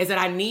is that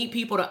I need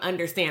people to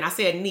understand. I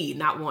said need,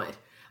 not want.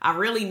 I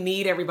really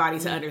need everybody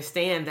to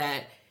understand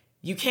that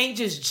you can't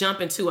just jump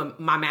into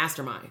my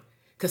mastermind.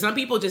 Because some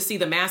people just see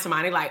the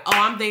mastermind. They're like, oh,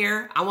 I'm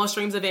there. I want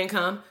streams of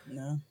income.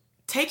 No.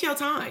 Take your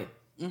time.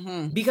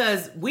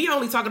 Because we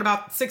only talking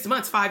about 6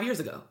 months, 5 years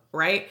ago,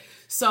 right?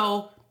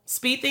 So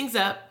speed things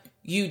up.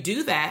 You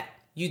do that.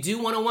 You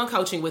do one-on-one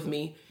coaching with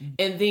me.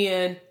 And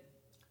then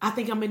I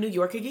think I'm in New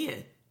York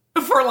again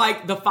for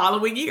like the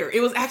following year. It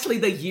was actually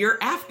the year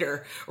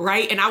after,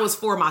 right? And I was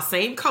for my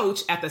same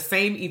coach at the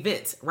same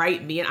event,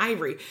 right? Me and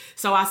Ivory.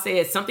 So I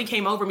said, something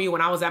came over me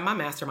when I was at my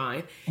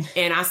mastermind.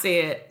 And I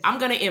said, I'm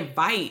going to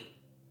invite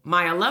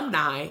my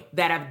alumni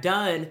that have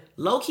done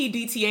low-key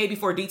DTA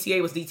before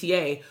DTA was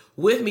DTA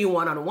with me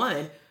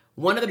one-on-one.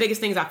 One of the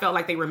biggest things I felt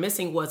like they were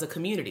missing was a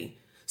community.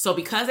 So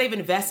because they've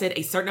invested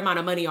a certain amount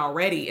of money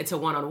already into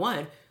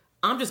one-on-one,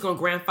 I'm just going to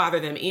grandfather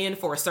them in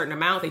for a certain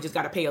amount. They just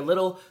got to pay a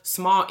little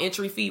small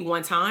entry fee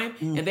one time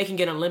and they can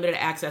get unlimited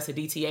access to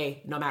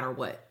DTA no matter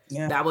what.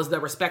 Yeah. That was the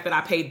respect that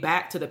I paid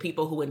back to the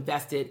people who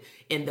invested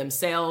in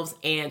themselves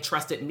and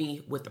trusted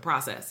me with the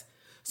process.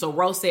 So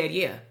Rose said,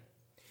 yeah,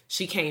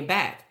 she came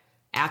back.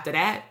 After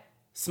that,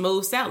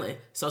 smooth selling.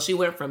 So she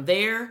went from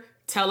there.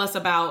 Tell us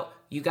about,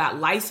 you got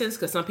licensed,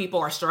 because some people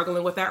are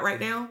struggling with that right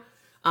now.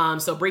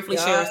 So briefly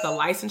share us the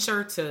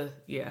licensure to,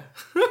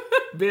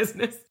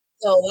 business.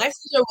 So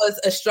licensure was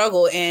a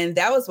struggle, and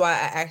that was why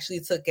I actually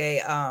took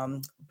a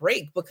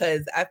break,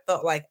 because I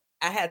felt like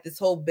I had this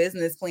whole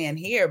business plan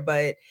here,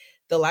 but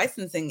the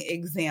licensing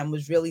exam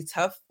was really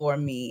tough for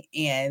me.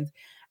 And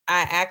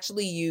I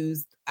actually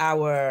used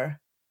our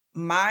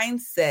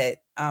mindset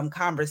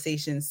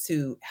conversations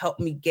to help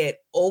me get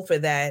over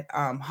that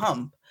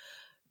hump,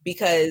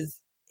 because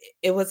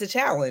it was a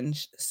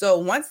challenge. So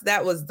once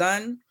that was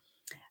done,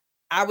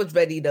 I was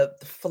ready to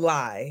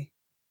fly.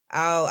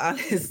 I'll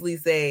honestly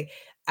say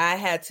I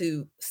had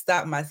to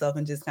stop myself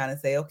and just kind of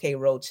say, okay,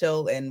 Ro,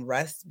 chill and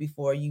rest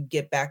before you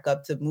get back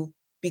up to move,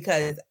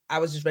 because I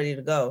was just ready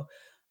to go.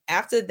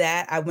 After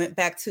that, I went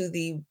back to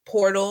the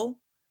portal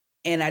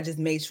and I just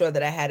made sure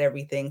that I had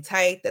everything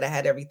tight, that I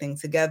had everything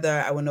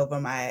together. I went over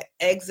my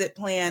exit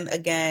plan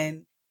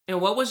again. And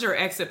what was your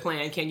exit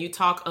plan? Can you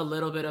talk a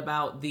little bit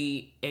about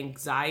the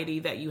anxiety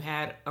that you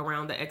had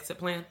around the exit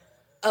plan?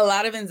 A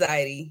lot of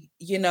anxiety.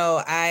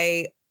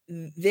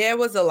 There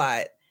was a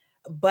lot,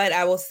 but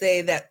I will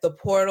say that the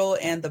portal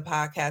and the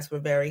podcast were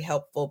very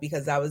helpful,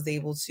 because I was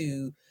able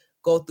to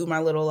go through my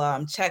little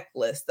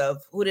checklist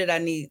of who did I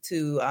need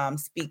to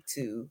speak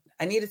to.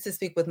 I needed to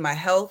speak with my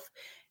health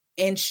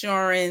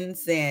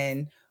insurance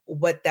and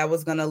what that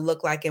was going to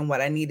look like and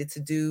what I needed to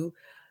do.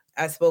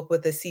 I spoke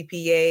with a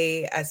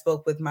CPA. I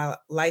spoke with my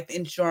life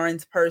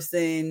insurance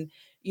person,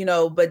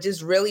 but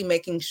just really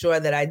making sure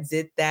that I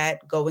did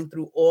that, going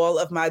through all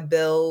of my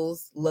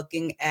bills,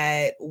 looking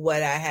at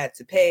what I had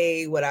to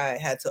pay, what I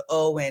had to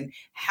owe, and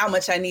how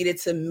much I needed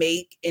to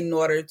make in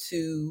order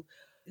to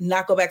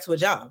not go back to a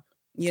job,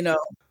 Yeah,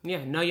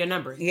 know your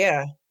numbers.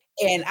 Yeah.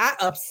 And I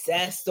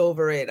obsessed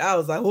over it. I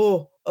was like,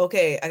 oh,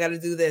 okay, I got to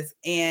do this.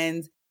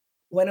 And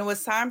when it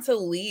was time to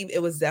leave,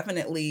 it was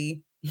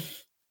definitely,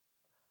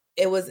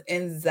 it was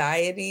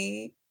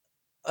anxiety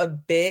a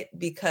bit,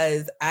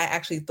 because I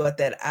actually thought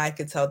that I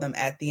could tell them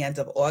at the end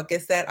of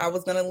August that I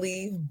was going to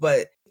leave.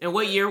 But and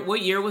what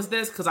year was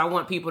this? Because I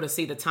want people to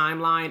see the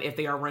timeline if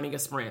they are running a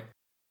sprint.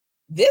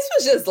 This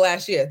was just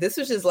last year. This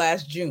was just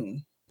last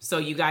June. So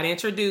you got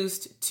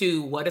introduced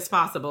to what is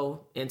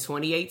possible in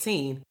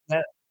 2018.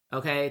 Yep.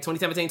 Okay,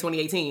 2017,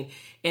 2018.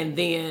 And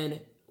then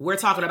we're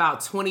talking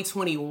about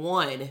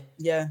 2021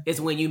 is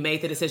when you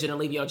made the decision to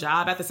leave your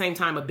job at the same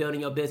time of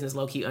building your business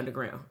low-key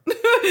underground.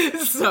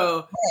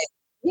 So...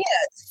 Yeah.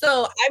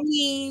 So, I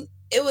mean,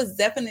 it was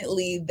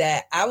definitely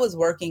that I was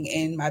working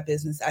in my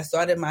business. I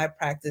started my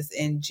practice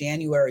in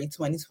January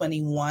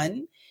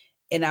 2021,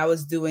 and I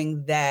was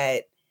doing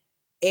that.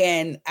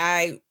 And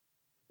I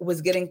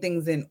was getting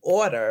things in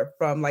order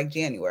from like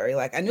January.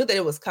 Like I knew that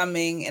it was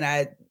coming, and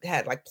I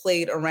had like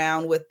played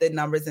around with the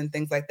numbers and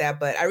things like that,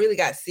 but I really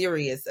got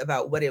serious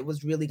about what it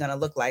was really going to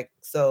look like.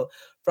 So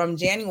from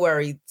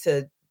January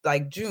to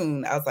like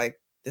June, I was like,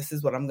 this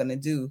is what I'm going to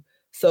do.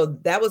 So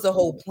that was a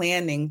whole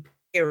planning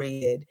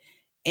period.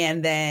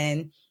 And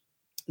then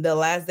the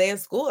last day of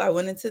school, I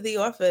went into the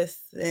office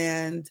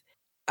and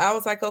I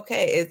was like,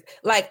 okay, it's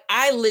like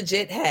I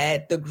legit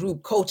had the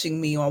group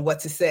coaching me on what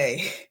to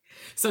say.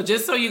 So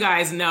just so you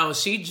guys know,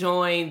 she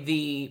joined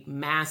the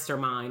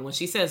mastermind. When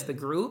she says the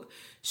group,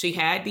 she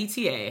had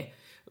DTA,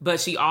 but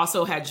she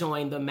also had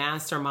joined the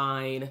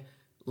mastermind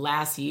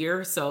last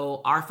year.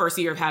 So our first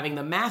year of having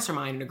the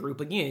mastermind in the group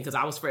again, because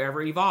I was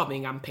forever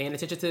evolving. I'm paying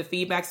attention to the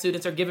feedback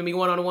students are giving me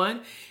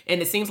one-on-one.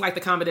 And it seems like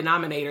the common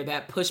denominator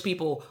that pushed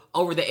people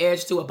over the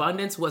edge to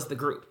abundance was the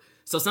group.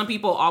 So some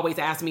people always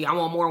ask me, I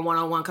want more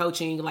one-on-one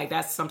coaching. Like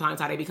that's sometimes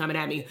how they be coming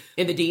at me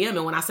in the DM.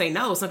 And when I say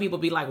no, some people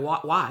be like,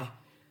 why?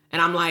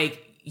 And I'm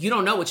like, you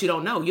don't know what you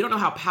don't know. You don't know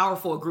how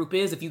powerful a group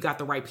is if you got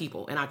the right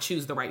people, and I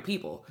choose the right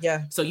people.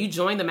 Yeah. So you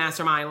joined the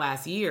mastermind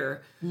last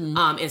year,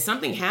 and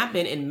something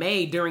happened in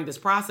May during this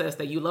process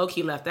that you low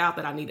key left out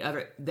that I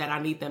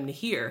need them to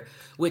hear,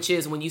 which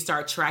is when you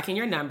start tracking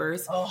your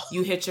numbers,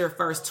 you hit your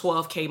first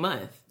 12K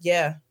month.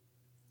 Yeah.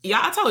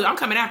 Yeah, I told you I'm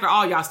coming after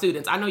all y'all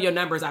students. I know your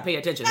numbers. I pay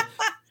attention.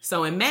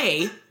 So in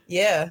May,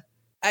 yeah,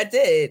 I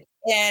did,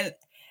 and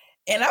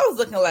I was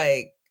looking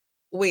like,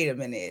 wait a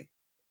minute.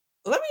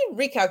 Let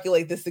me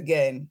recalculate this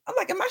again. I'm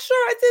like, am I sure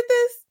I did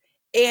this?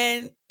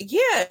 And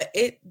yeah,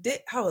 it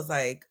did. I was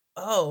like,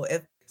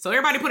 so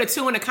everybody put a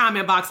 2 in the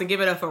comment box and give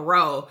it up for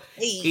Ro,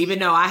 even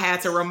though I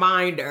had to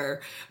remind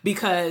her,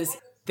 because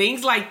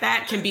things like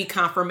that can be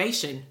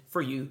confirmation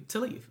for you to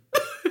leave.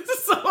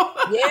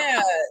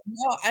 Yeah,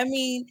 no, I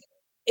mean,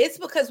 it's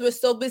because we're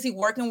so busy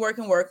working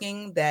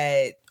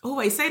that. Oh,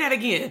 wait, say that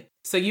again.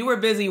 So you were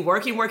busy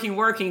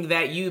working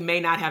that you may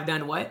not have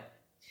done what?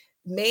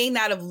 May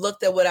not have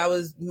looked at what I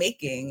was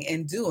making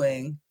and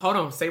doing. Hold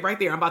on, stay right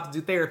there. I'm about to do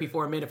therapy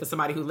for a minute for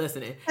somebody who's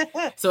listening.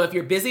 So if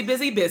you're busy,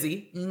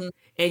 mm-hmm.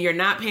 and you're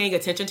not paying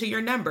attention to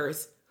your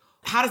numbers,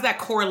 how does that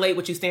correlate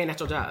with you staying at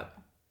your job?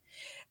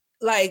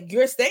 Like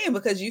you're staying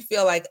because you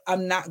feel like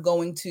I'm not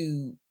going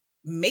to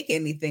make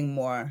anything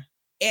more.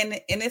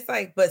 And it's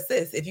like, but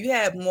sis, if you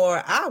had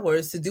more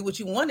hours to do what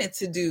you wanted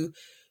to do,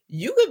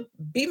 you could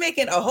be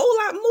making a whole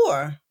lot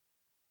more.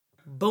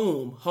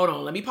 Boom. Hold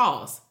on. Let me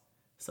pause.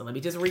 So let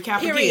me just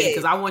recap again,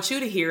 because I want you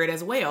to hear it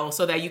as well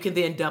so that you can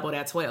then double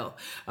that 12.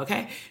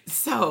 Okay.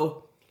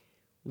 So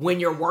when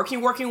you're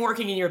working,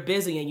 and you're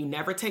busy and you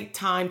never take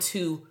time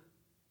to,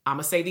 I'm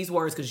going to say these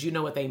words because you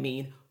know what they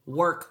mean,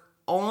 work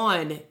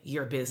on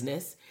your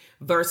business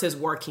versus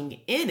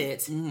working in it.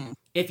 Mm-hmm.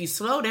 If you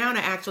slow down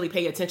and actually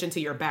pay attention to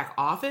your back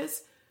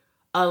office,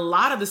 a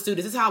lot of the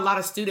students, this is how a lot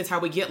of students, how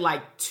we get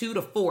like 2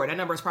 to 4, that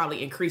number is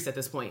probably increased at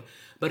this point,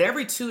 but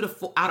every 2 to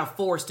 4 out of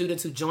 4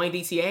 students who join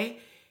DTA,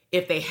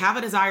 if they have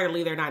a desire to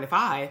leave their 9 to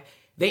 5,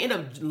 they end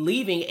up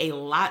leaving a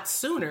lot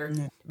sooner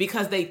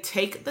because they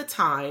take the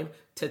time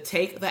to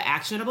take the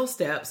actionable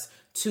steps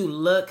to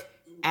look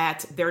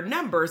at their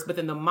numbers. But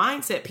then the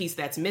mindset piece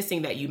that's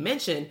missing that you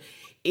mentioned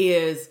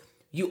is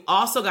you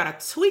also got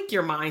to tweak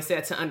your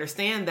mindset to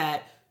understand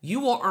that you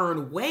will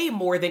earn way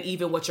more than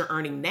even what you're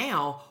earning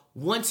now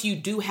once you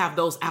do have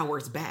those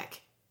hours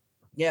back.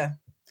 Yeah.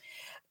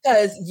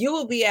 Because you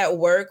will be at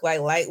work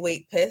like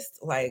lightweight pissed,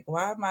 like,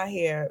 why am I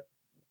here?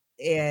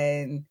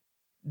 And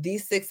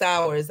these 6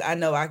 hours, I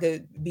know I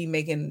could be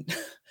making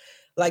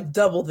like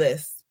double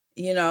this,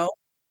 you know?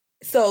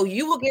 So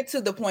you will get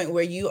to the point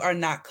where you are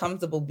not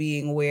comfortable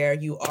being where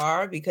you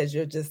are because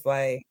you're just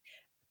like,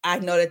 I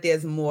know that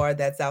there's more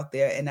that's out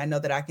there and I know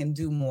that I can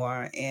do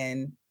more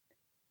and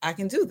I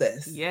can do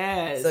this.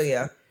 Yes. So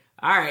yeah.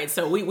 All right.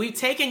 So we've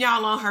taken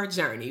y'all on her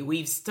journey.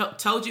 We've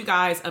told you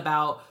guys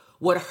about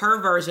what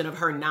her version of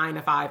her 9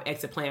 to 5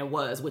 exit plan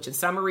was, which in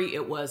summary,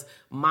 it was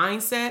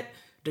mindset,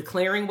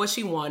 declaring what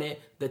she wanted.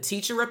 The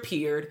teacher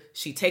appeared.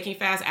 She taking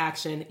fast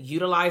action,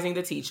 utilizing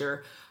the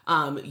teacher,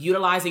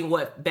 utilizing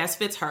what best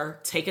fits her,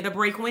 taking a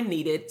break when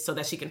needed so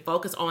that she can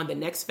focus on the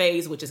next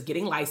phase, which is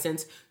getting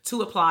licensed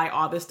to apply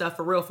all this stuff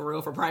for real,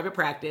 for private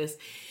practice.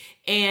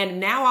 And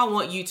now I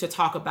want you to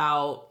talk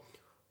about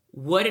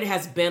what it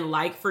has been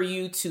like for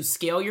you to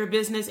scale your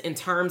business in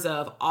terms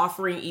of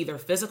offering either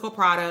physical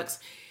products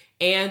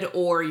and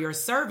or your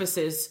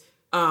services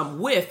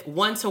with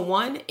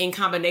one-to-one in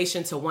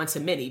combination to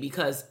one-to-many,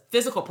 because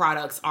physical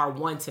products are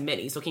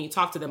one-to-many. So can you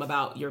talk to them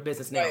about your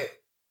business now? Right.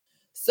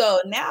 So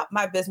now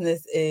my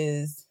business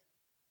is,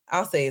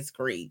 I'll say it's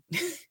great.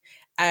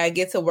 I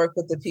get to work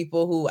with the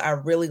people who I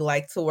really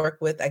like to work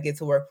with. I get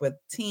to work with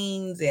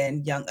teens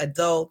and young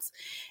adults,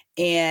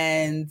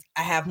 and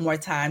I have more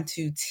time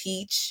to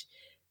teach.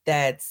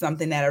 That's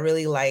something that I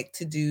really like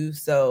to do.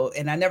 So,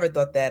 and I never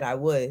thought that I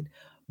would,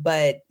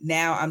 but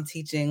now I'm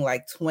teaching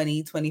like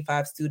 20,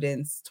 25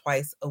 students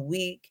twice a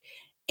week.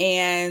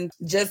 And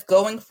just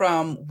going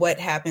from what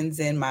happens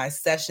in my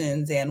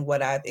sessions and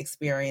what I've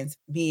experienced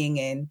being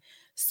in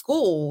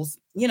schools,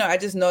 you know, I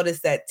just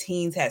noticed that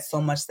teens had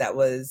so much that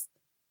was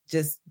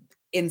just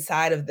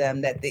inside of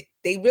them that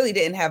they really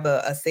didn't have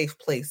a safe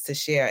place to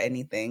share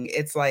anything.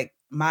 It's like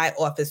my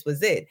office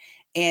was it.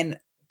 And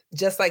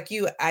just like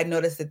you, I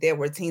noticed that there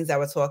were teens that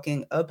were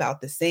talking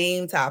about the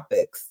same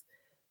topics,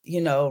 you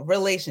know,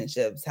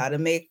 relationships, how to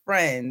make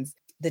friends,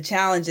 the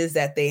challenges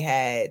that they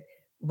had,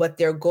 what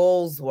their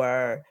goals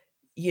were.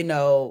 You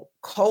know,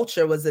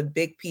 culture was a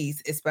big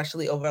piece,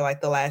 especially over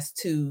like the last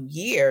 2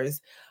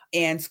 years.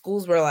 And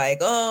schools were like,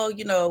 oh,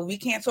 you know, we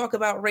can't talk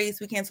about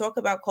race. We can't talk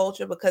about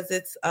culture because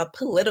it's a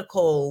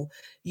political,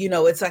 you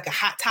know, it's like a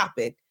hot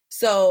topic.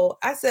 So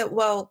I said,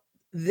 well,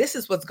 this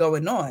is what's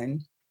going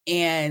on.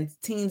 And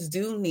teens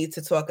do need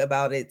to talk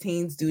about it.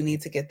 Teens do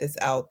need to get this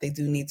out. They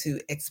do need to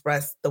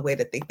express the way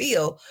that they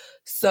feel.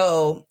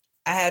 So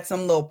I had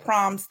some little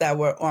prompts that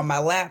were on my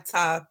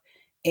laptop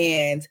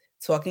and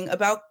talking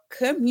about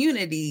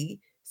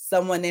community.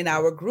 Someone in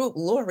our group,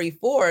 Lori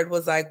Ford,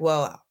 was like,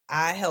 well,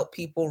 I help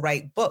people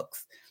write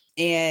books.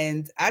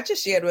 And I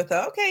just shared with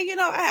her, okay, you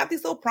know, I have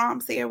these little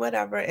prompts here,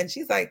 whatever. And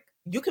she's like,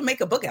 you can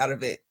make a book out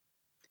of it.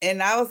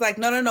 And I was like,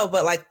 no,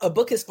 but like a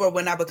book is for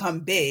when I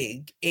become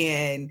big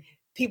and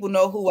people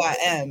know who I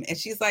am. And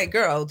she's like,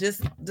 girl,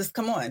 just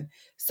come on.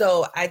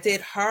 So I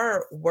did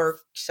her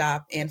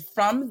workshop. And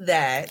from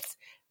that,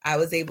 I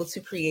was able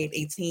to create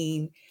a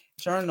teen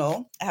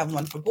journal. I have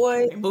one for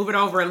boys. Move it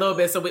over a little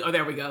bit. Oh,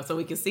 there we go. So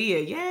we can see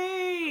it.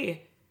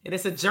 Yay. And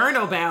it's a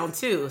journal bound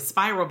too,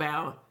 spiral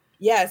bound.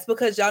 Yes,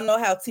 because y'all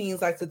know how teens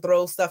like to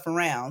throw stuff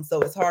around. So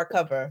it's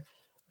hardcover.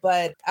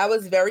 But I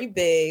was very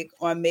big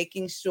on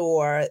making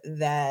sure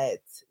that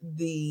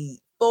the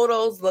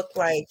photos look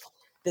like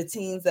the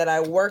teens that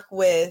I work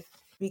with,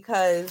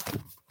 because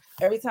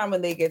every time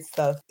when they get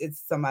stuff,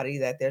 it's somebody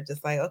that they're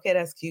just like, okay,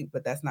 that's cute,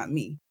 but that's not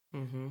me.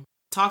 Mm-hmm.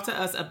 Talk to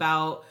us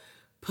about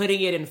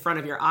putting it in front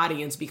of your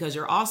audience, because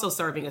you're also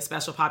serving a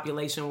special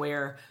population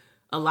where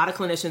a lot of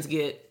clinicians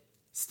get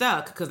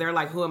stuck because they're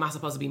like, who am I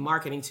supposed to be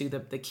marketing to,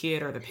 the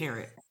kid or the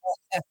parent?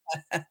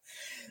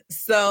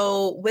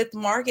 So with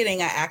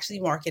marketing, I actually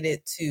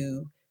marketed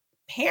to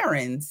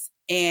parents,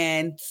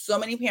 and so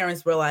many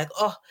parents were like,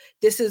 oh,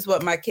 this is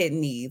what my kid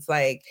needs.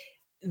 Like,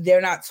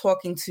 they're not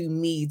talking to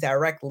me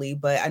directly,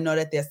 but I know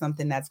that there's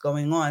something that's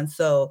going on.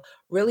 So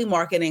really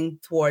marketing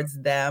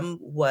towards them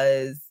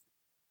was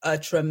a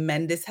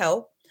tremendous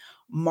help.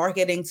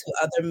 marketing to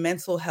other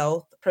mental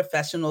health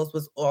professionals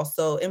was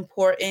also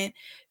important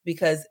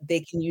because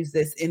they can use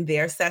this in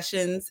their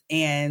sessions.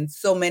 And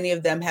so many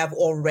of them have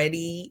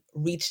already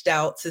reached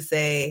out to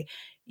say,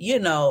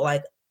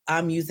 like,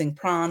 I'm using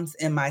prompts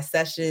in my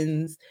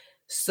sessions.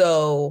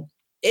 So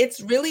it's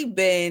really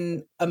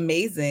been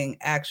amazing,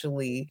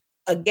 actually.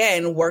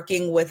 Again,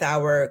 working with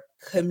our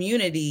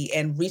community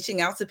and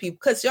reaching out to people,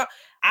 because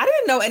I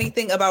didn't know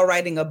anything about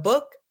writing a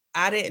book.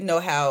 I didn't know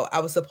how I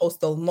was supposed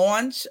to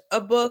launch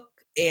a book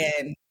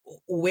and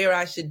where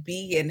I should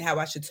be and how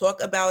I should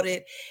talk about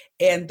it.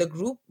 And the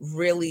group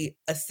really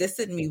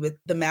assisted me with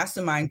the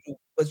mastermind group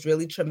was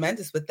really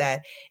tremendous with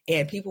that.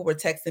 And people were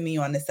texting me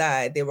on the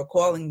side. They were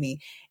calling me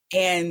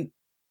and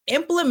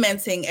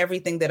implementing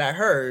everything that I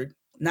heard,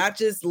 not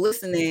just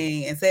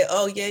listening and say,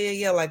 oh,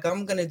 yeah, like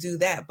I'm going to do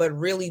that, but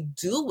really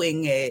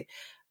doing it.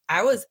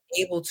 I was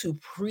able to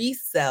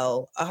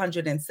pre-sell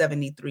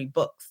 173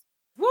 books.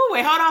 Woo,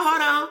 wait,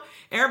 hold on.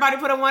 Everybody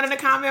put a 1 in the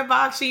comment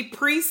box. She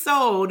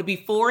pre-sold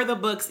before the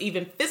books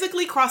even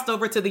physically crossed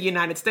over to the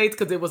United States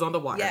because it was on the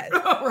water, yes.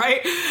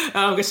 Right?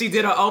 Because she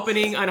did an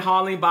opening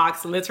unhauling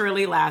box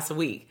literally last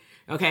week,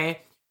 okay?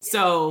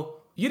 So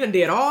you done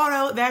did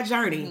all that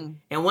journey. Mm-hmm.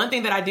 And one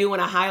thing that I do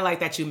want to highlight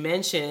that you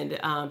mentioned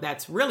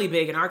that's really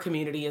big in our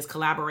community is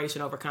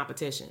collaboration over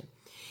competition,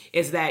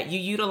 is that you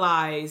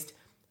utilized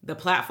the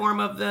platform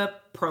of the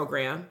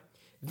program.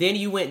 Then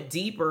you went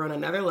deeper on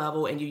another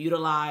level and you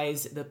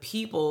utilize the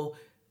people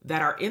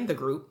that are in the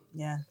group.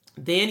 Yeah.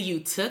 Then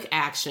you took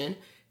action.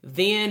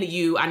 Then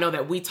I know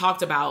that we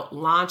talked about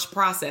launch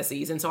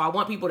processes. And so I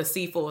want people to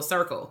see full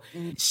circle.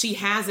 Mm-hmm. She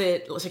has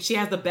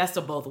the best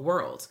of both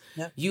worlds.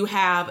 Yep. You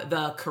have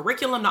the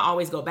curriculum to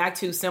always go back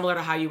to, similar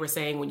to how you were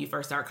saying when you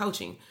first start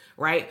coaching,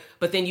 right?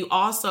 But then you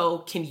also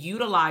can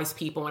utilize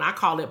people, and I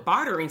call it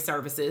bartering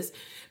services,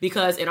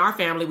 because in our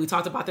family, we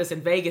talked about this in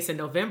Vegas in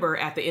November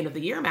at the end of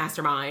the year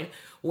mastermind,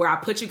 where I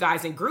put you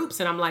guys in groups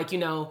and I'm like,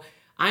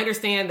 I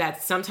understand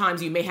that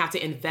sometimes you may have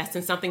to invest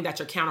in something that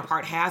your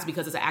counterpart has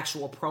because it's an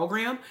actual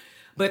program,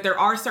 but there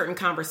are certain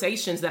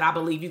conversations that I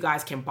believe you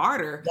guys can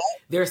barter.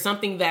 There's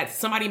something that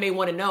somebody may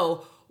want to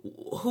know.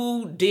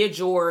 Who did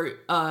your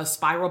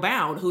spiral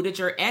bound? Who did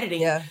your editing?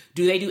 Yeah.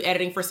 Do they do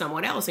editing for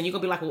someone else? And you're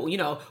going to be like,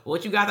 well,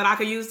 what you got that I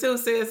could use too,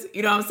 sis?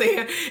 You know what I'm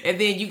saying?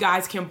 And then you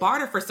guys can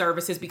barter for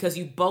services because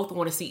you both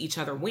want to see each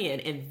other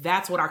win. And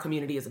that's what our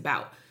community is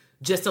about.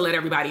 Just to let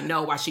everybody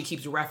know why she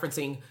keeps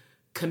referencing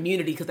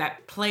community, because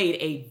that played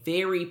a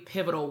very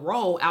pivotal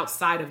role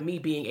outside of me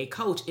being a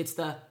coach. It's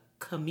the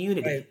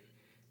community. Right.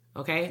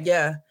 Okay?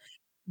 Yeah.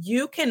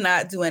 You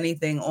cannot do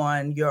anything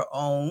on your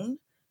own.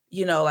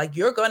 Like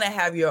you're going to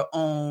have your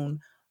own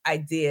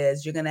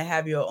ideas. You're going to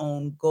have your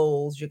own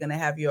goals. You're going to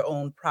have your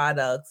own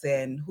products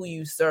and who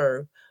you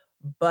serve.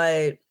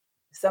 But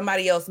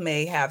somebody else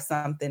may have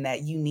something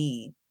that you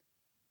need.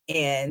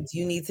 And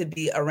you need to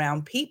be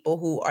around people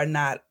who are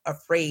not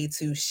afraid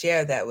to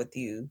share that with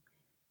you,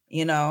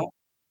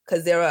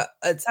 because there are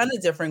a ton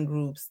of different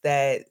groups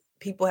that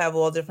people have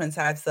all different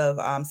types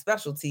of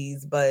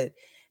specialties, but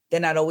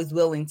they're not always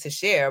willing to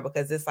share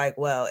because it's like,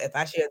 well, if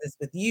I share this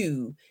with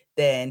you,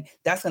 then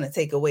that's going to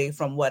take away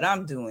from what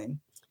I'm doing.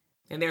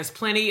 And there's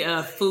plenty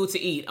of food to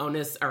eat on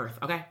this earth.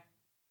 Okay.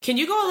 Can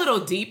you go a little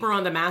deeper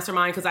on the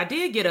mastermind? Because I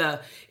did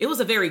it was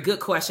a very good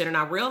question. And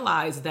I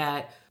realized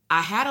that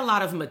I had a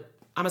lot of, I'm going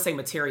to say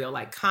material,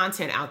 like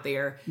content out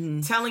there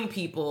telling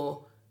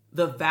people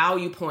the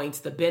value points,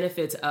 the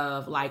benefits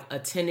of like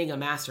attending a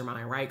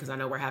mastermind, right? Because I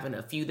know we're having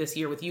a few this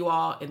year with you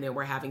all, and then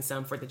we're having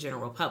some for the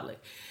general public.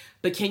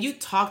 But can you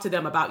talk to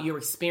them about your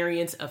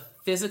experience of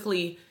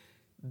physically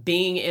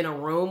being in a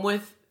room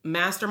with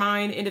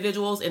mastermind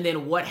individuals and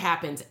then what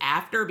happens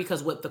after?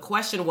 Because what the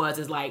question was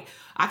is like,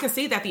 I can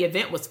see that the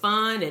event was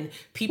fun and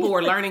people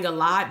were learning a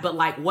lot, but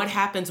like what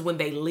happens when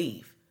they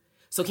leave?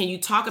 So can you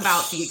talk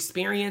about the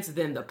experience,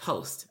 then the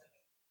post?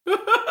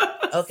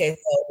 Okay,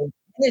 so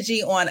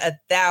energy on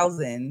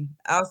 1,000.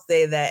 I'll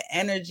say that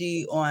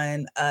energy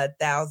on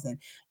 1,000.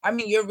 I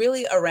mean, you're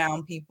really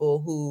around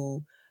people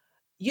who,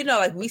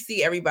 like we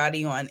see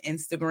everybody on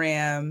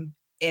Instagram,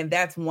 and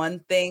that's one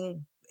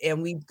thing.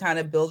 And we kind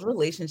of build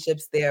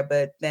relationships there,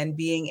 but then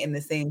being in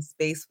the same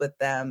space with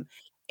them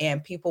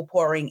and people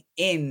pouring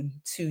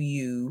into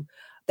you,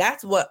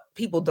 that's what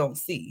people don't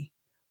see.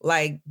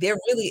 Like there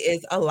really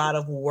is a lot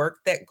of work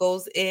that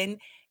goes in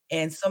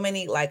and so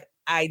many like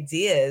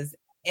ideas.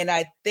 And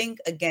I think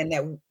again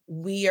that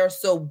we are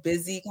so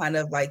busy kind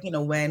of like,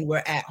 when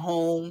we're at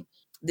home,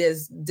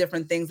 there's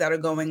different things that are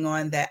going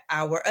on that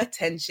our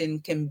attention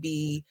can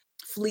be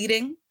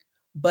fleeting,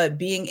 but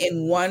being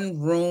in one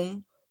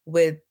room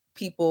with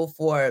people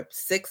for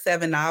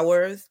 6-7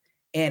 hours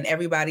and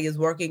everybody is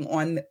working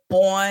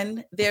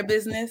on their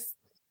business,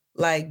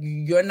 like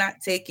you're not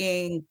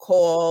taking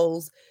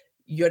calls,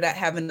 you're not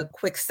having a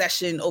quick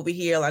session over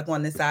here like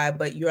on the side,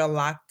 but you're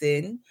locked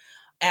in.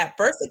 At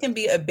first it can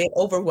be a bit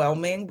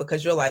overwhelming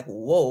because you're like,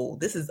 whoa,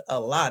 this is a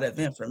lot of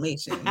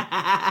information.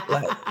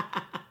 Like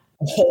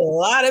a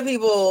lot of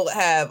people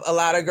have a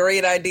lot of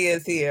great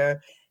ideas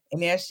here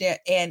and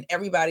and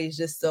everybody's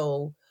just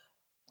so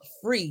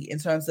free in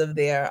terms of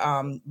their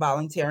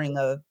volunteering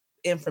of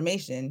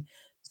information.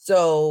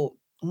 So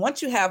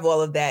once you have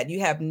all of that, you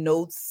have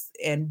notes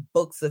and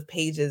books of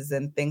pages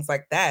and things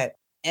like that.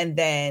 And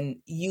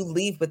then you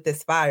leave with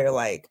this fire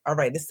like, all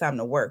right, it's time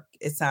to work.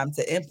 It's time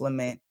to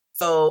implement.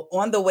 So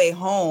on the way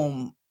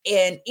home,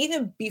 and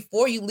even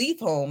before you leave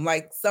home,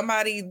 like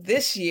somebody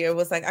this year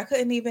was like, I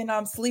couldn't even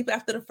sleep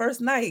after the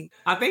first night.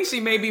 I think she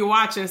may be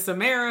watching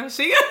Samara.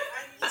 She It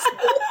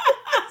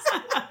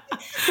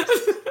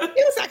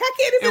was like, I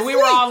can't even and we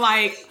sleep. were all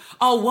like,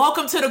 oh,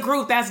 welcome to the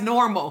group. That's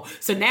normal.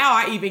 So now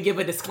I even give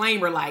a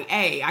disclaimer like,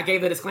 hey, I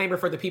gave a disclaimer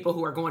for the people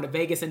who are going to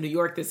Vegas and New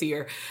York this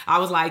year. I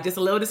was like, just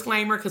a little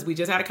disclaimer because we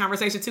just had a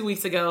conversation 2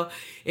 weeks ago.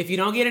 If you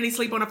don't get any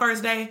sleep on the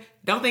first day,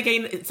 don't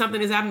think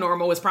something is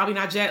abnormal. It's probably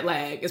not jet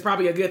lag. It's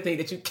probably a good thing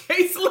that you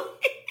can't sleep.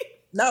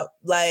 No,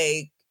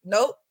 like,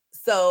 nope.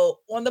 So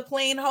on the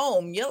plane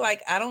home, you're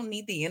like, I don't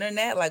need the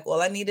internet. Like,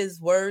 all I need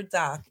is Word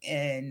doc.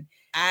 And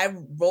I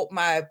wrote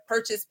my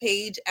purchase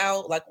page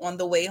out like on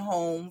the way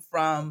home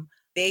from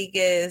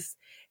Vegas.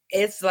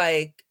 It's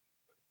like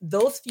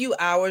those few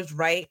hours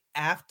right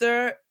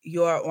after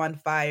you're on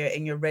fire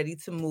and you're ready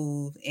to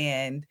move,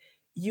 and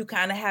you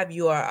kind of have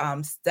your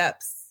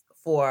steps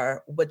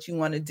for what you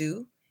want to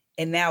do.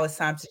 And now it's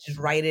time to just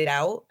write it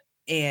out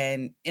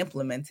and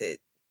implement it.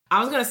 I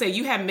was going to say,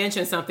 you had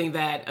mentioned something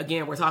that,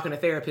 again, we're talking to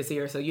therapists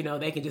here, so,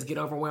 they can just get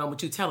overwhelmed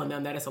with you telling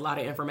them that it's a lot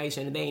of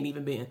information and they ain't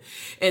even been.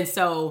 And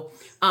so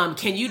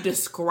can you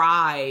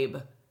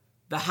describe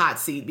the hot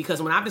seat?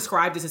 Because when I've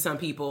described this to some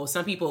people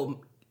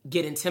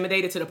get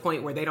intimidated to the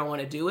point where they don't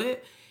want to do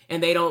it.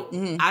 And they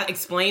don't, I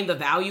explain the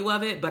value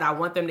of it, but I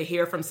want them to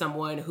hear from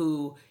someone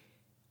who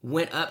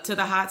went up to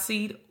the hot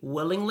seat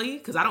willingly,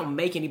 because I don't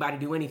make anybody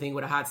do anything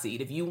with a hot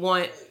seat. If you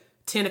want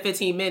 10 to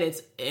 15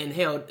 minutes, and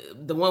hell,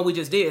 the one we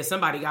just did,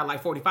 somebody got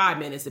like 45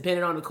 minutes,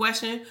 depending on the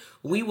question,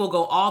 we will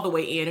go all the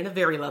way in a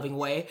very loving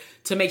way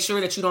to make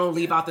sure that you don't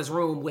leave out this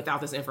room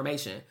without this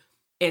information.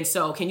 And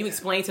so can you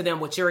explain to them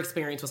what your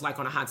experience was like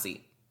on a hot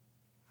seat?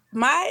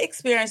 My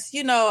experience,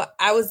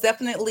 I was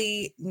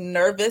definitely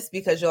nervous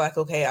because you're like,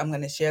 okay, I'm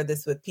going to share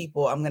this with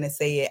people. I'm going to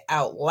say it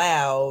out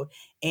loud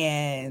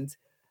and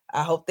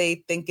I hope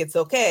they think it's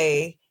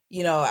okay.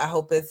 I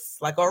hope it's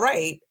like, all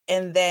right.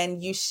 And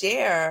then you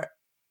share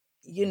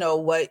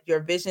what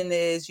your vision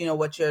is,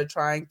 what you're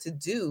trying to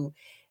do.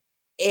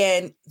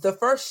 And the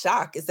first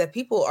shock is that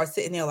people are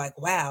sitting there like,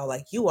 wow,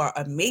 like you are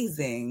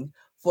amazing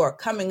for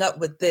coming up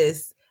with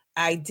this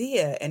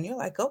idea. And you're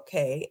like,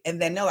 okay.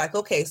 And then they're like,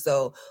 okay,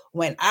 so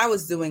when I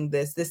was doing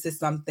this is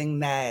something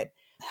that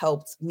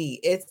helped me.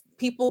 It's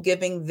people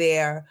giving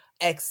their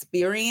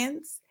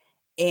experience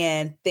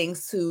and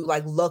things to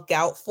like look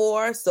out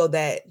for so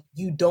that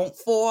you don't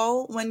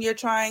fall when you're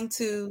trying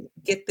to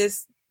get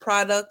this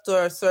product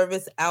or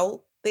service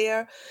out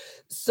there.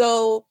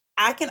 So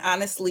I can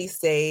honestly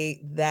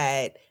say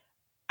that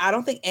I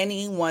don't think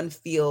anyone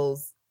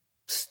feels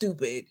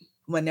stupid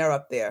when they're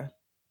up there.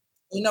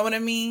 You know what I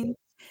mean?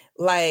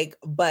 Like,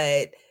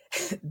 but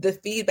the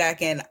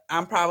feedback, and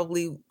I'm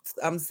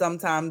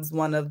sometimes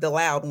one of the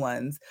loud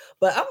ones,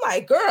 but I'm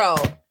like, girl,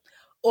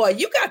 or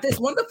you got this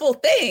wonderful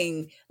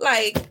thing,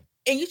 like,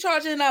 and you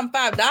charging them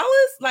 $5?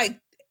 Like,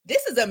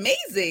 this is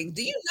amazing.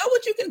 Do you know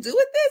what you can do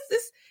with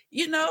this?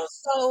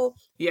 So.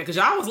 Yeah, because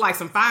y'all was like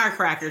some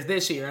firecrackers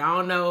this year. I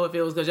don't know if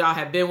it was because y'all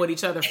have been with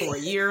each other for a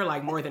year,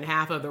 like more than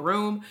half of the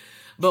room.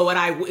 But what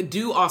I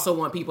do also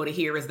want people to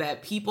hear is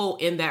that people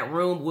in that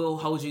room will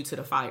hold you to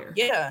the fire.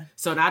 Yeah.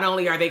 So not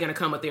only are they going to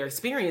come with their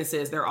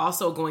experiences, they're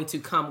also going to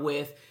come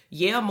with,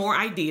 more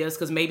ideas,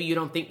 because maybe you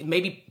don't think,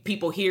 maybe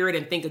people hear it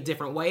and think a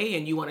different way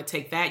and you want to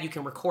take that, you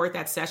can record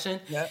that session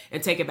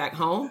and take it back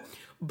home.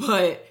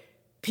 But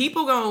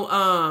people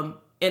going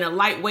in a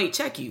lightweight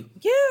check you.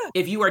 Yeah.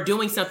 If you are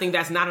doing something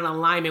that's not in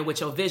alignment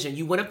with your vision,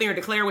 you went up there and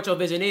declare what your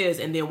vision is,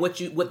 and then what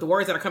the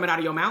words that are coming out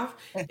of your mouth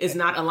is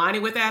not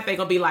aligning with that, they're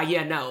going to be like,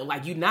 yeah, no,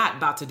 like you're not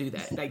about to do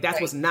that. Like that's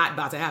what's not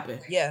about to happen.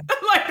 Yeah.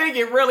 Like they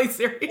get really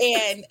serious.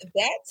 And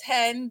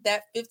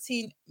that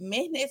 15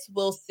 minutes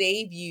will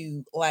save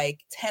you like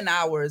 10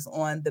 hours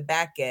on the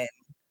back end.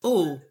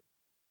 Ooh,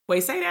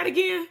 wait, say that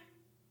again.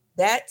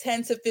 That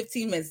 10 to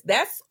 15 minutes,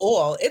 that's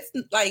all. It's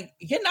like,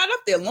 you're not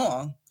up there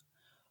long.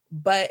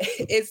 But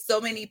it's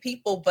so many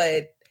people,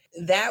 but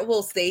that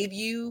will save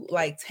you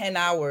like 10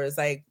 hours,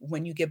 like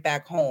when you get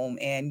back home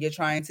and you're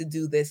trying to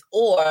do this,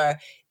 or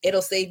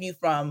it'll save you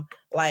from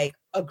like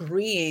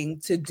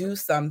agreeing to do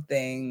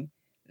something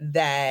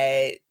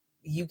that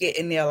you get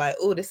in there like,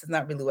 oh, this is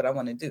not really what I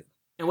want to do.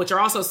 And what you're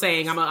also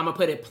saying, I'm gonna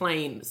put it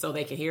plain so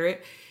they can hear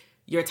it.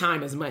 Your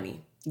time is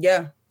money.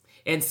 Yeah.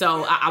 And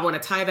so I want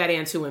to tie that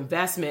into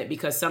investment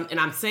because and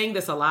I'm saying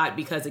this a lot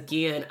because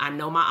again, I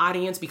know my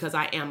audience because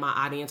I am my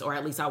audience, or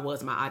at least I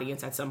was my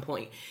audience at some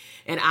point.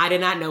 And I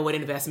did not know what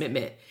investment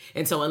meant.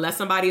 And so unless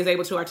somebody is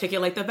able to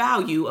articulate the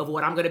value of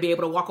what I'm going to be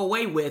able to walk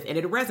away with and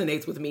it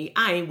resonates with me,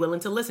 I ain't willing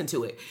to listen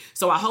to it.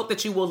 So I hope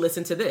that you will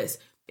listen to this.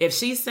 If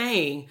she's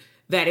saying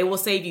that it will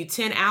save you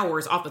 10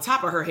 hours off the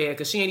top of her head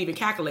because she ain't even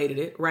calculated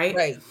it, right?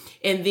 Right.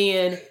 And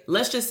then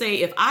let's just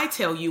say if I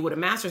tell you with a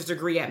master's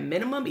degree at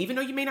minimum, even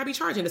though you may not be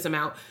charging this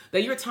amount,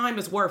 that your time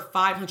is worth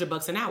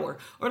 $500 an hour.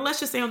 Or let's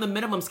just say on the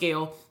minimum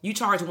scale, you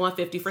charge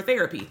 $150 for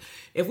therapy.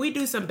 If we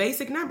do some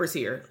basic numbers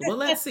here, well,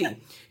 let's see.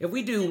 If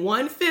we do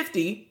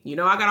 150, you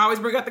know, I got to always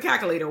bring up the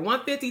calculator.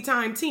 150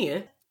 times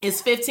 10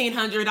 is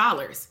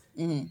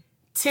 $1,500.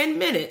 10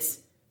 minutes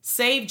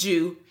saved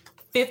you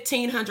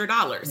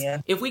 $1,500.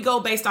 Yeah. If we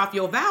go based off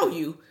your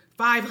value,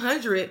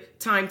 500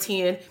 times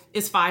 10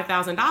 is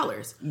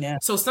 $5,000. Yeah.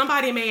 So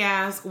somebody may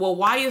ask, well,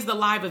 why is the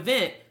live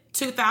event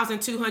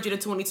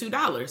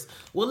 $2,222?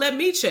 Well, let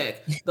me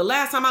check. The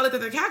last time I looked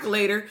at the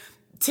calculator,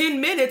 10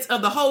 minutes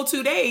of the whole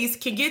 2 days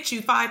can get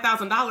you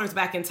 $5,000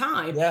 back in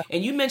time. Yeah.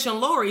 And you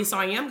mentioned Lori, so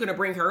I am going to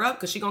bring her up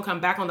because she's going to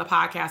come back on the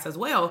podcast as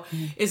well,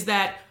 is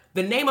that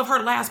the name of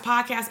her last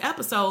podcast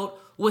episode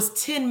was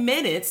 10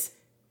 minutes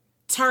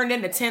turned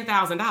into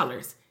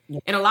 $10,000.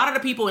 And a lot of the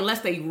people, unless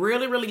they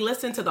really, really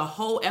listened to the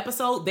whole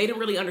episode, they didn't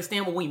really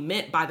understand what we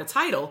meant by the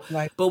title.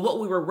 Right. But what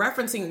we were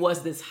referencing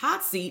was this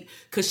hot seat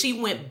because she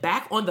went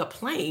back on the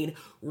plane,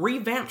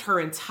 revamped her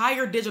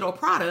entire digital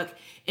product,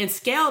 and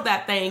scaled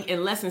that thing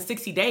in less than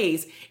 60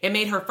 days and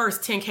made her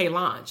first 10K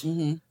launch.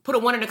 Put a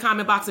 1 in the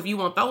comment box if you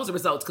want those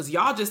results, because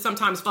y'all just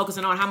sometimes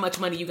focusing on how much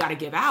money you got to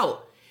give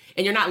out.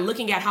 And you're not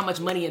looking at how much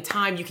money and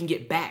time you can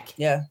get back.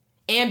 Yeah.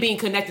 And being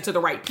connected to the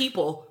right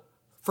people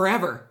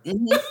forever.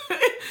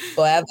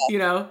 Forever. You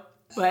know,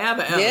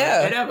 forever, ever,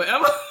 Yeah. and ever,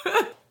 ever.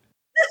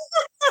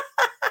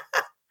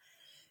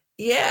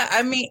 Yeah,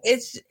 I mean,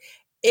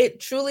 it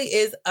truly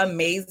is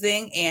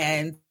amazing.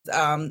 And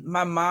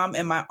my mom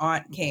and my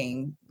aunt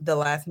came the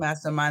last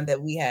mastermind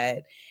that we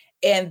had,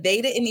 and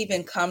they didn't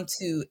even come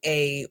to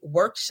a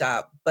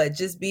workshop, but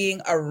just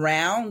being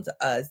around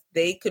us,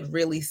 they could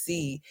really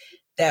see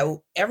that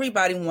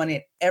everybody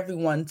wanted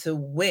everyone to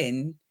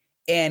win,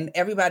 and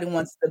everybody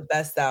wants the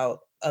best out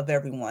of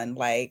everyone.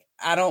 Like,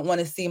 I don't want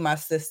to see my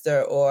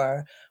sister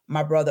or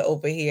my brother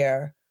over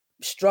here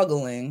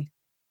struggling,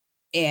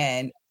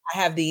 and I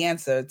have the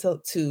answer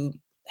to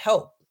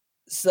help.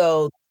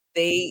 So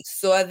they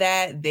saw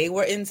that, they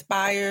were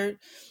inspired.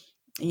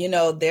 You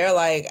know, they're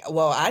like,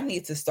 well, I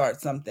need to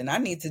start something. I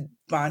need to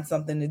find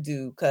something to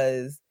do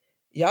because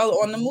y'all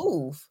are on the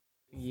move.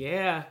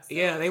 Yeah,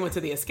 they went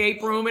to the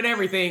escape room and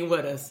everything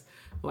with us.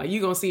 Like,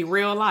 you gonna see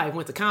real life.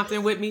 Went to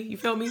Compton with me, you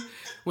feel me?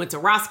 Went to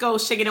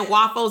Roscoe's Chicken and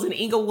Waffles in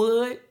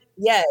Inglewood.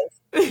 Yes.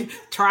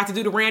 Tried to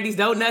do the Randy's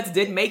Donuts,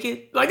 didn't make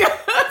it. Like,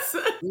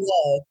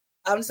 Yeah.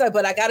 I'm just like,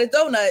 but I got a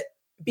donut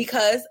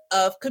because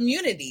of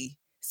community.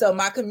 So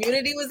my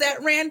community was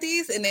at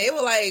Randy's and they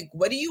were like,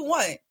 what do you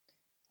want?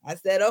 I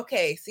said,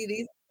 okay, see,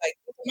 these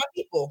are my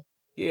people.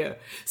 Yeah.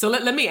 So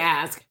let me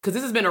ask, because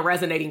this has been a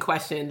resonating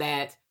question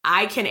that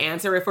I can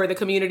answer it for the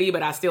community,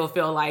 but I still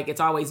feel like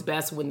it's always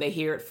best when they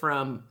hear it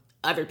from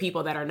other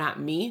people that are not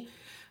me.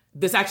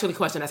 This actually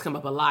question has come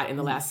up a lot in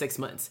the last 6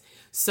 months.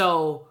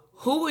 So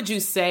who would you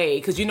say,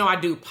 because you know I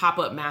do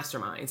pop-up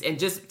masterminds, and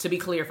just to be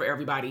clear for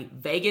everybody,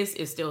 Vegas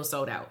is still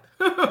sold out.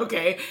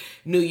 Okay.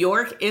 New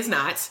York is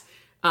not.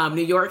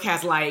 New York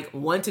has like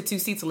 1 to 2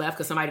 seats left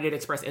because somebody did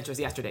express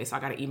interest yesterday. So I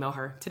got to email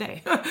her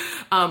today.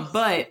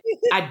 But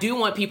I do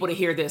want people to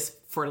hear this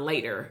for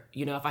later,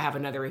 you know, if I have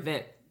another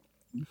event.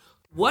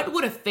 What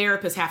would a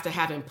therapist have to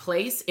have in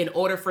place in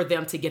order for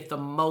them to get the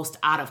most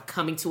out of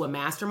coming to a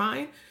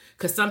mastermind?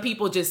 Because some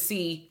people just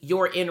see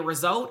your end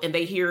result and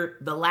they hear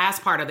the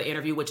last part of the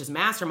interview, which is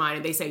mastermind,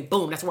 and they say,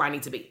 boom, that's where I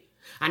need to be.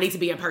 I need to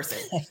be in person.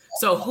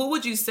 So who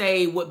would you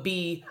say would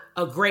be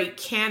a great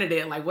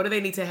candidate? Like, what do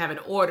they need to have in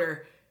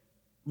order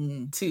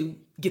to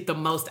get the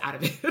most out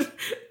of it?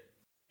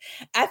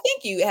 I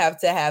think you have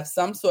to have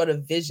some sort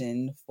of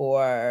vision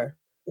for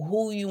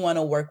who you want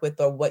to work with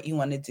or what you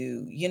want to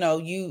do. You know,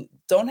 you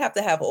don't have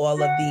to have all of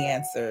the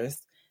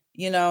answers,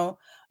 you know,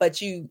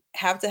 but you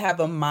have to have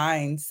a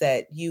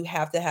mindset. You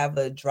have to have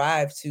a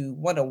drive to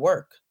want to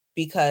work,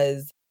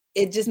 because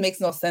it just makes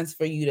no sense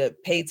for you to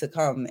pay to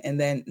come and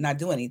then not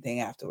do anything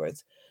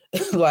afterwards.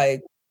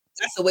 Like,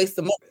 that's a waste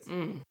of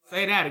money.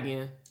 Say that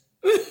again.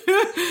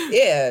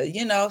 Yeah,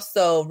 you know,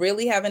 so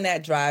really having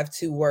that drive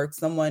to work,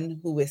 someone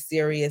who is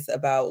serious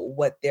about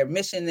what their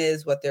mission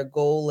is, what their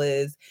goal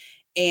is,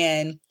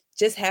 and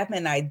just having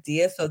an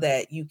idea so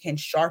that you can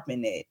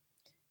sharpen it,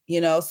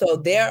 you know. So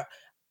there,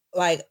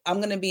 like, I'm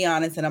going to be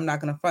honest and I'm not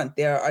going to front.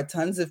 There are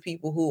tons of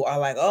people who are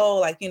like, oh,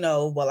 like, you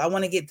know, well, I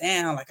want to get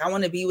down. Like, I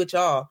want to be with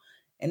y'all.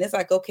 And it's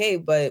like, okay,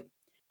 but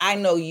I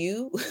know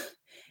you.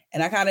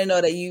 And I kind of know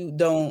that you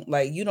don't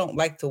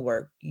like to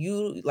work.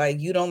 You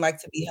don't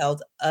like to be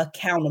held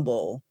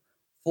accountable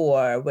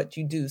for what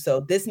you do. So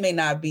this may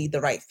not be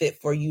the right fit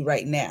for you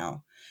right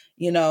now,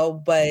 you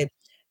know, but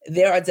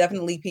there are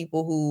definitely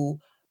people who,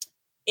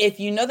 if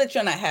you know that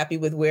you're not happy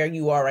with where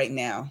you are right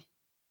now,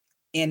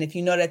 and if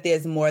you know that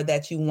there's more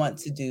that you want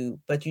to do,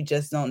 but you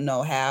just don't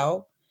know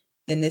how,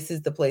 then this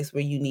is the place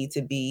where you need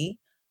to be.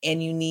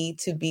 And you need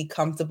to be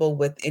comfortable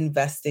with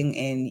investing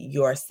in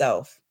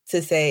yourself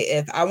to say,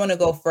 if I want to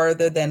go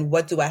further, then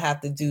what do I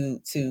have to do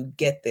to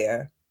get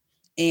there?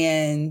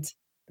 and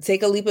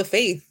take a leap of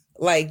faith.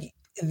 Like,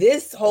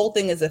 this whole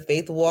thing is a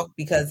faith walk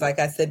because, like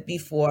I said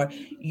before,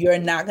 you're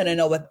not going to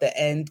know what the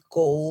end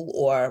goal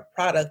or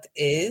product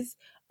is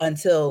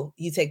until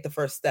you take the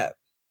first step.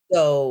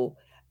 So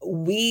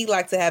we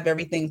like to have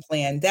everything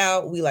planned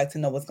out. We like to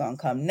know what's going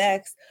to come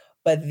next.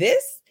 But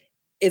this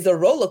is a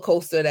roller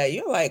coaster that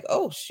you're like,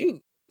 oh,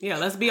 shoot. Yeah,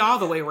 let's be all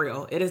the way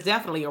real. It is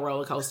definitely a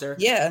roller coaster.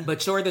 Yeah.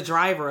 But you're the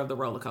driver of the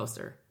roller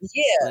coaster.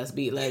 Yeah. Let's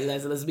be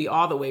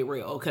all the way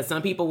real. Because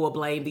some people will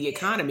blame the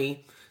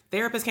economy.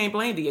 Therapists can't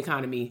blame the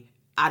economy.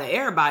 Out of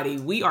everybody,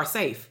 we are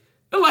safe.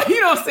 Like,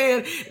 you know what I'm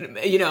saying?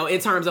 You know,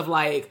 in terms of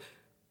like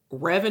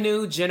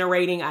revenue,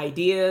 generating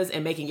ideas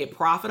and making it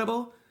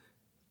profitable.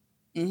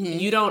 Mm-hmm.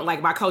 You don't,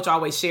 like, my coach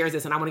always shares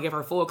this, and I want to give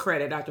her full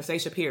credit. Dr.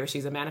 Sasha Pierce,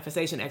 she's a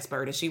manifestation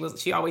expert, and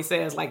she always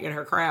says, like, in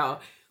her crowd,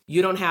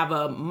 you don't have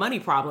a money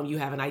problem, you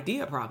have an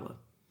idea problem.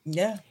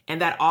 Yeah.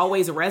 And that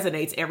always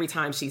resonates every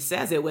time she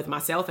says it with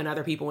myself and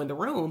other people in the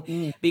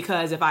room.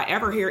 Because if I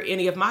ever hear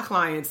any of my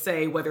clients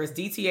say, whether it's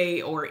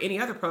DTA or any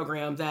other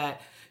program,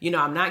 that, you know,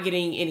 I'm not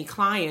getting any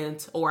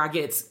clients or I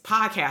get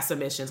podcast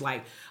submissions,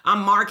 like,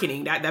 I'm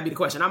marketing, that'd be the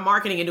question. I'm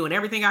marketing and doing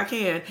everything I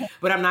can,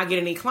 but I'm not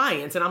getting any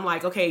clients. And I'm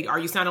like, okay, are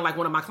you sounding like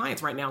one of my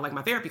clients right now? Like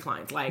my therapy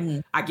clients. Like,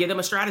 I give them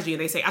a strategy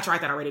and they say, I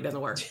tried that already, it doesn't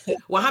work.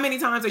 Well, how many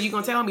times are you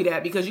going to tell me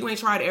that? Because you ain't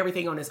tried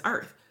everything on this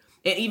earth.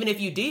 And even if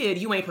you did,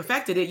 you ain't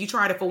perfected it. You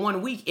tried it for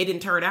 1 week. It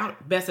didn't turn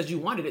out best as you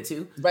wanted it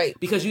to. Right.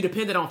 Because you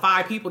depended on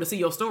 5 people to see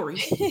your story.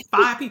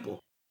 5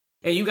 people.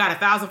 And you got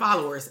 1,000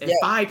 followers and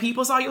 5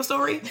 people saw your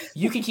story.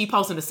 You can keep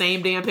posting the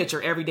same damn picture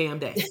every damn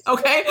day.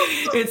 Okay.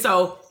 And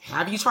so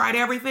have you tried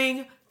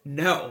everything?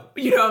 No.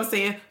 You know what I'm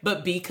saying?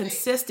 But be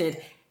consistent.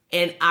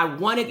 And I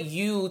wanted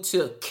you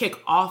to kick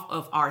off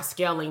of our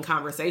scaling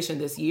conversation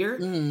this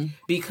year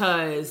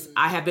because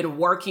I have been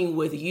working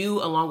with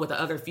you along with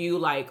the other few,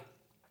 like,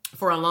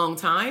 for a long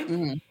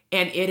time.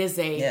 And it is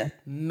a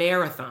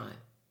marathon.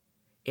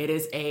 It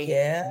is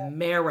a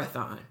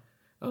marathon.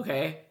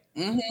 Okay.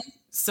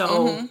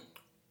 So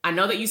I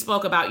know that you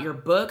spoke about your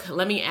book.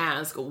 Let me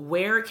ask,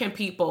 where can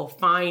people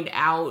find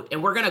out?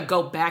 And we're going to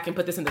go back and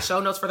put this in the show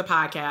notes for the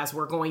podcast.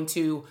 We're going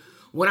to,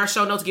 when our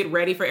show notes get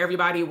ready for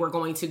everybody, we're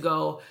going to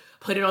go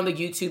put it on the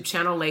YouTube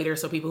channel later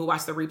so people who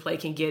watch the replay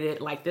can get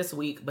it, like this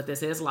week, but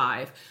this is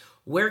live.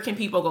 Where can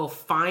people go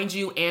find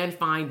you and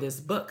find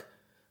this book?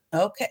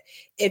 Okay.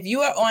 If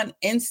you are on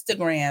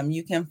Instagram,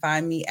 you can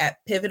find me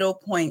at Pivotal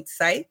Point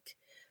Psych.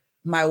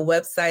 My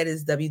website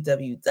is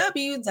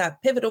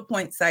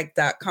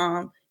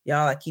www.pivotalpointpsych.com.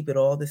 Y'all, I keep it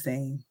all the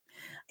same.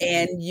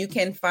 And you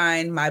can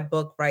find my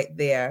book right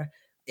there.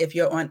 If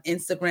you're on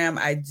Instagram,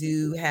 I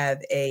do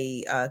have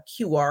a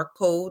QR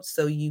code,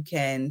 so you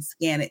can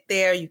scan it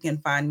there. You can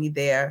find me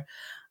there.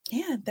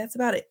 Yeah, that's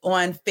about it.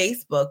 On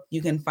Facebook,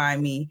 you can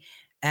find me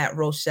at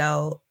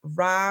Rochelle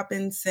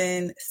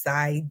Robinson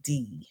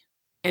PsyD.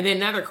 And then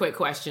another quick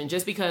question,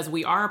 just because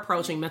we are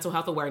approaching Mental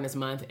Health Awareness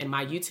Month, and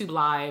my YouTube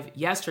Live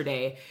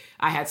yesterday,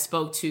 I had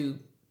spoke to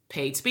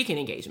paid speaking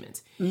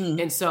engagements.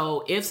 And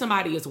so if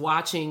somebody is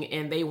watching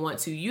and they want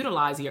to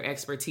utilize your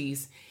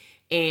expertise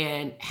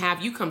and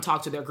have you come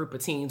talk to their group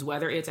of teens,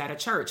 whether it's at a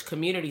church,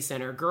 community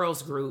center,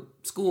 girls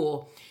group,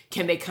 school,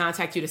 can they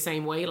contact you the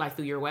same way, like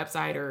through your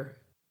website or?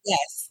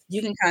 Yes,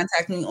 you can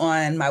contact me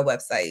on my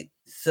website.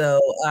 So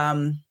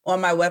on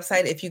my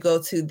website, if you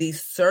go to the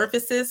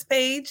services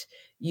page,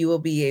 you will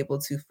be able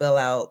to fill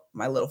out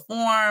my little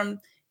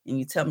form and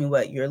you tell me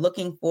what you're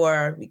looking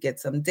for. We get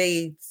some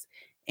dates,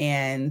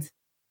 and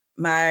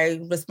my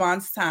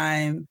response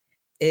time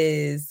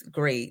is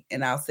great.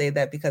 And I'll say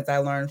that because I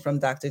learned from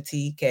Dr.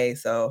 TK.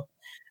 So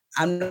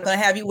I'm not going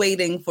to have you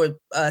waiting for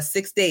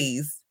 6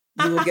 days.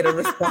 You will get a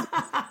response.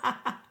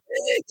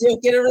 You'll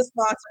get a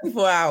response in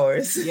 4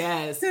 hours.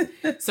 Yes.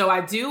 So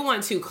I do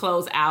want to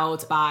close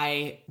out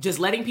by just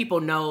letting people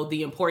know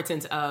the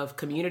importance of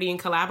community and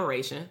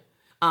collaboration,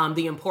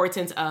 the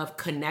importance of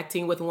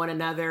connecting with one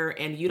another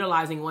and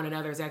utilizing one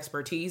another's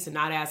expertise,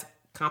 not as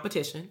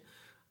competition,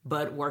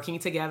 but working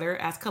together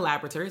as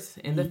collaborators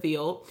in the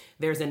field.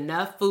 There's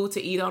enough food to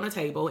eat on the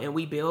table, and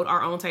we build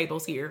our own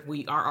tables here.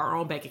 We are our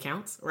own bank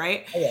accounts,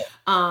 right? Okay.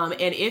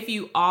 And if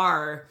you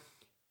are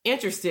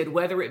interested,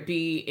 whether it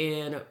be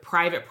in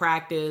private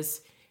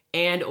practice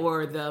and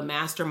or the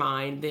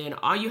mastermind, then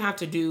all you have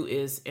to do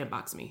is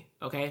inbox me.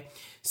 Okay.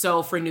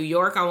 So for New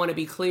York, I want to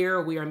be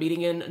clear. We are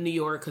meeting in New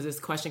York because this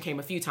question came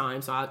a few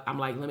times. So I'm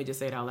like, let me just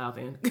say it out loud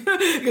then,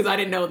 because I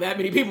didn't know that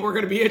many people were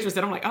going to be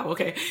interested. I'm like, oh,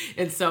 okay.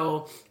 And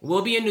so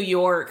we'll be in New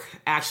York.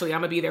 Actually,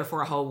 I'm going to be there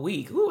for a whole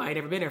week. Ooh, I ain't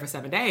never been there for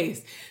 7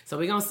 days. So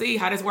we're going to see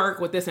how this work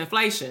with this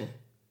inflation.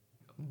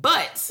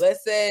 But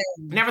listen,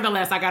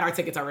 nevertheless, I got our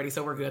tickets already,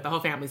 so we're good. The whole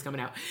family's coming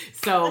out.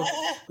 So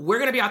we're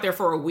going to be out there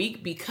for a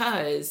week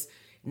because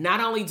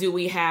not only do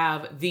we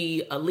have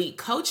the elite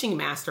coaching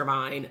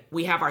mastermind,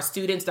 we have our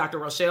students, Dr.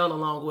 Rochelle,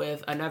 along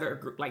with another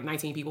group, like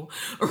 19 people,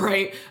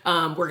 right?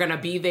 We're going to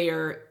be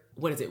there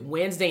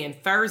Wednesday and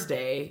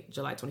Thursday,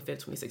 July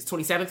 25th, 26th,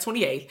 27th,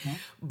 28th. Mm-hmm.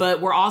 But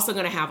we're also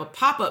going to have a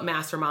pop-up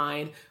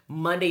mastermind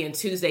Monday and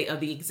Tuesday of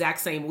the exact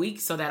same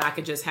week so that I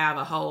could just have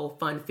a whole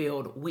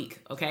fun-filled week,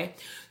 okay?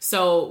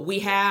 So we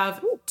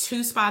have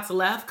 2 spots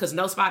left because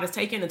no spot is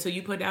taken until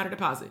you put down a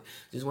deposit.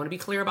 Just want to be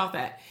clear about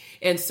that.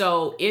 And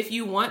so if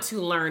you want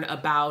to learn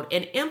about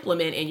and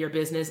implement in your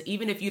business,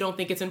 even if you don't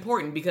think it's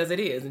important, because it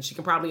is, and she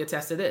can probably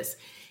attest to this,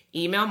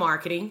 email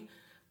marketing,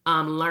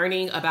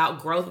 learning about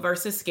growth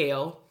versus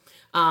scale,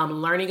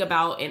 learning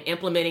about and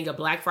implementing a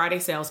Black Friday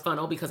sales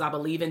funnel because I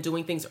believe in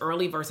doing things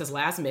early versus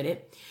last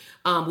minute.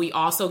 We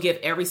also give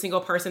every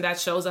single person that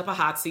shows up a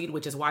hot seat,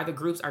 which is why the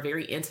groups are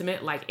very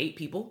intimate, like 8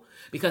 people,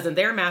 because in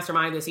their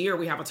mastermind this year,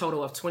 we have a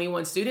total of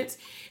 21 students.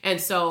 And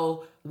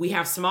so we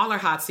have smaller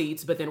hot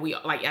seats, but then we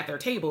like at their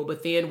table,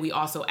 but then we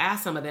also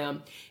ask some of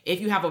them,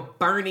 if you have a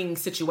burning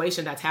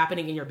situation that's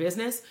happening in your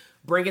business,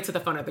 bring it to the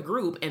front of the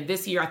group. And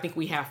this year, I think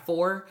we have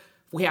 4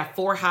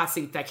 hot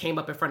seats that came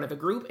up in front of the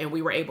group, and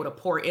we were able to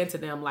pour into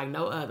them like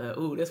no other.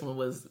 Ooh, this one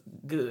was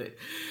good,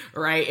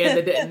 right?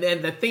 And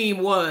then the theme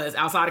was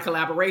outside of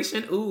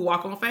collaboration. Ooh,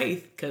 walk on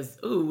faith, because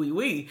ooh,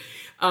 we.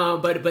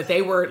 But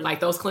they were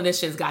like those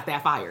clinicians got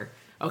that fire.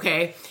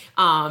 Okay,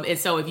 and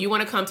so if you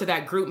want to come to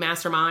that group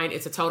mastermind,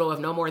 it's a total of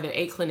no more than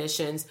 8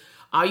 clinicians.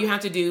 All you have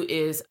to do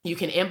is you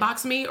can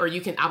inbox me, or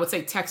you can, I would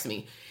say, text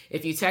me.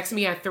 If you text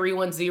me at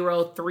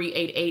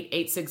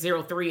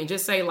 310-388-8603 and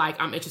just say like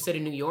I'm interested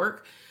in New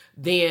York,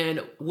 then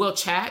we'll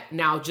chat.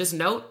 Now, just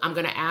note, I'm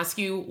going to ask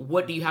you,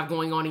 what do you have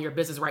going on in your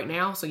business right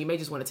now? So you may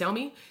just want to tell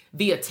me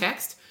via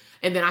text,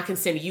 and then I can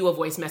send you a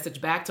voice message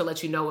back to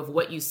let you know if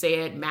what you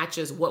said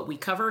matches what we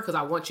cover, because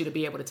I want you to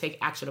be able to take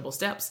actionable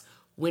steps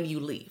when you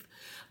leave.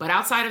 But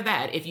outside of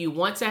that, if you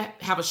want to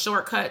have a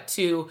shortcut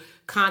to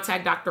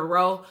contact Dr.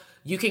 Rowe,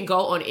 you can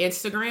go on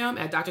Instagram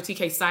at Dr.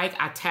 TK Psych.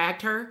 I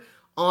tagged her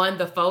on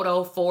the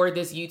photo for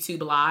this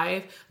YouTube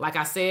live, like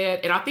I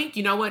said. And I think,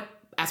 you know what?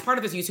 As part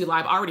of this YouTube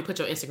live, I already put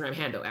your Instagram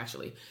handle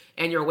actually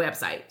and your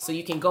website. So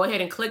you can go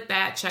ahead and click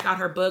that, check out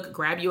her book,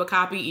 grab you a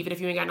copy, even if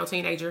you ain't got no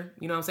teenager,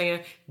 you know what I'm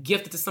saying?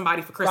 Gift it to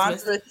somebody for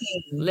Christmas.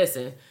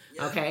 Listen,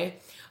 yeah. Okay.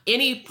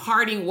 Any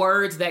parting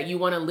words that you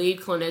want to leave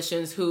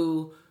clinicians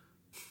who,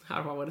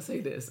 how do I want to say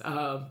this?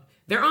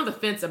 They're on the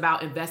fence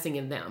about investing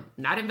in them,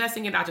 not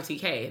investing in Dr.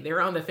 TK.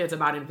 They're on the fence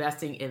about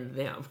investing in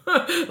them,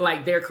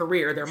 like their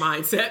career, their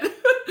mindset.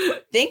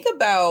 Think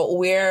about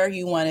where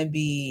you want to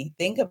be.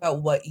 Think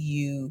about what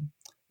you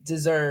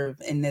deserve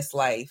in this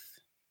life,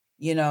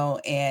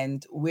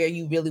 and where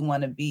you really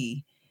want to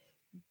be,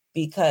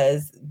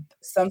 because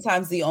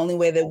sometimes the only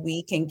way that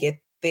we can get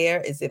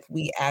there is if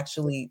we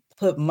actually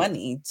put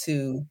money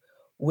to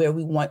where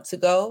we want to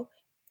go.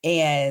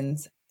 And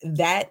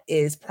that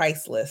is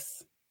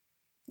priceless,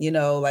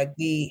 like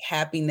the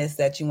happiness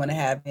that you want to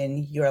have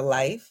in your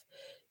life.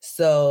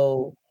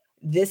 So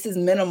this is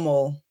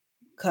minimal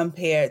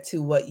compared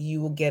to what you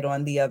will get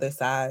on the other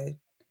side.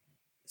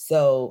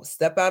 So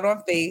step out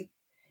on faith,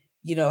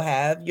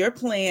 have your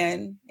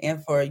plan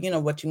and for,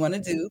 what you want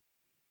to do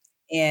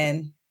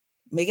and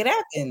make it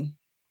happen.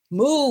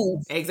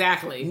 Move.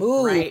 Exactly.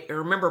 Move. Right. And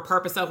remember,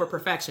 purpose over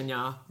perfection,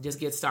 y'all. Just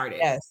get started.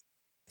 Yes.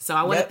 So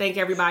I want to thank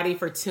everybody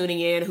for tuning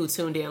in, who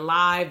tuned in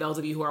live. Those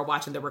of you who are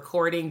watching the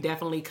recording,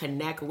 definitely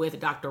connect with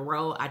Dr.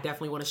 Rowe. I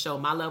definitely want to show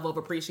my level of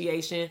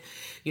appreciation.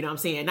 You know what I'm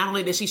saying? Not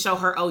only did she show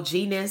her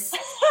OG-ness,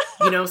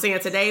 you know what I'm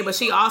saying, today, but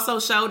she also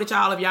showed that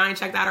y'all, if y'all ain't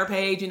checked out her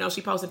page,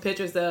 she posted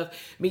pictures of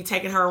me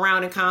taking her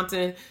around in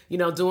Compton,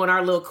 doing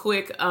our little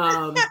quick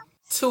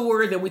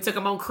tour. Then we took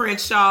them on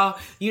Crenshaw,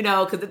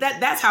 because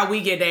that's how we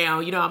get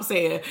down, you know what I'm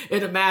saying, in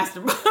the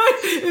mastermind.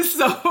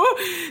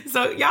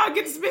 so y'all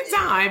get to spend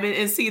time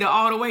and see the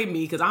all the way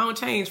me, because I don't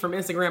change from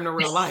Instagram to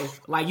real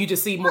life. Like, you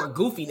just see more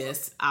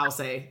goofiness, I'll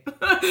say.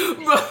 But,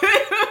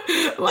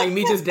 like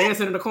me just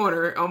dancing in the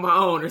corner on my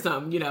own or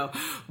something,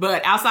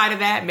 But outside of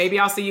that, maybe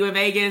I'll see you in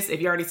Vegas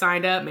if you already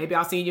signed up. Maybe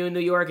I'll see you in New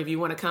York if you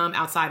want to come.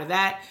 Outside of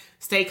that,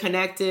 stay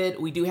connected.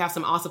 We do have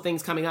some awesome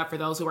things coming up for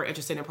those who are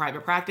interested in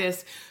private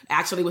practice,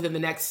 actually within the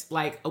next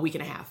a week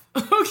and a half.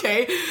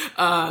 Okay.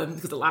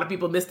 Because a lot of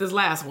people missed this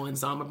last one,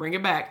 so I'm going to bring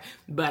it back.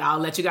 But I'll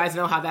let you guys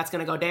know how that's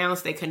going to go down.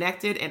 Stay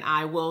connected, and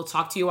I will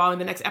talk to you all in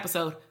the next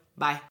episode.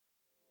 Bye.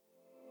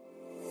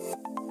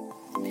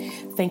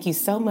 Thank you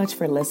so much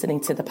for listening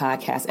to the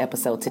podcast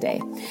episode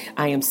today.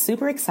 I am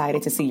super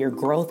excited to see your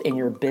growth in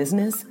your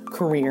business,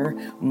 career,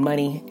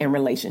 money, and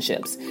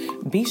relationships.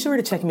 Be sure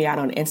to check me out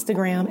on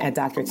Instagram at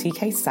Dr.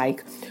 TK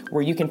Psych,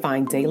 where you can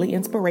find daily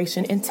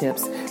inspiration and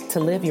tips to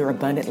live your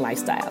abundant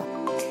lifestyle.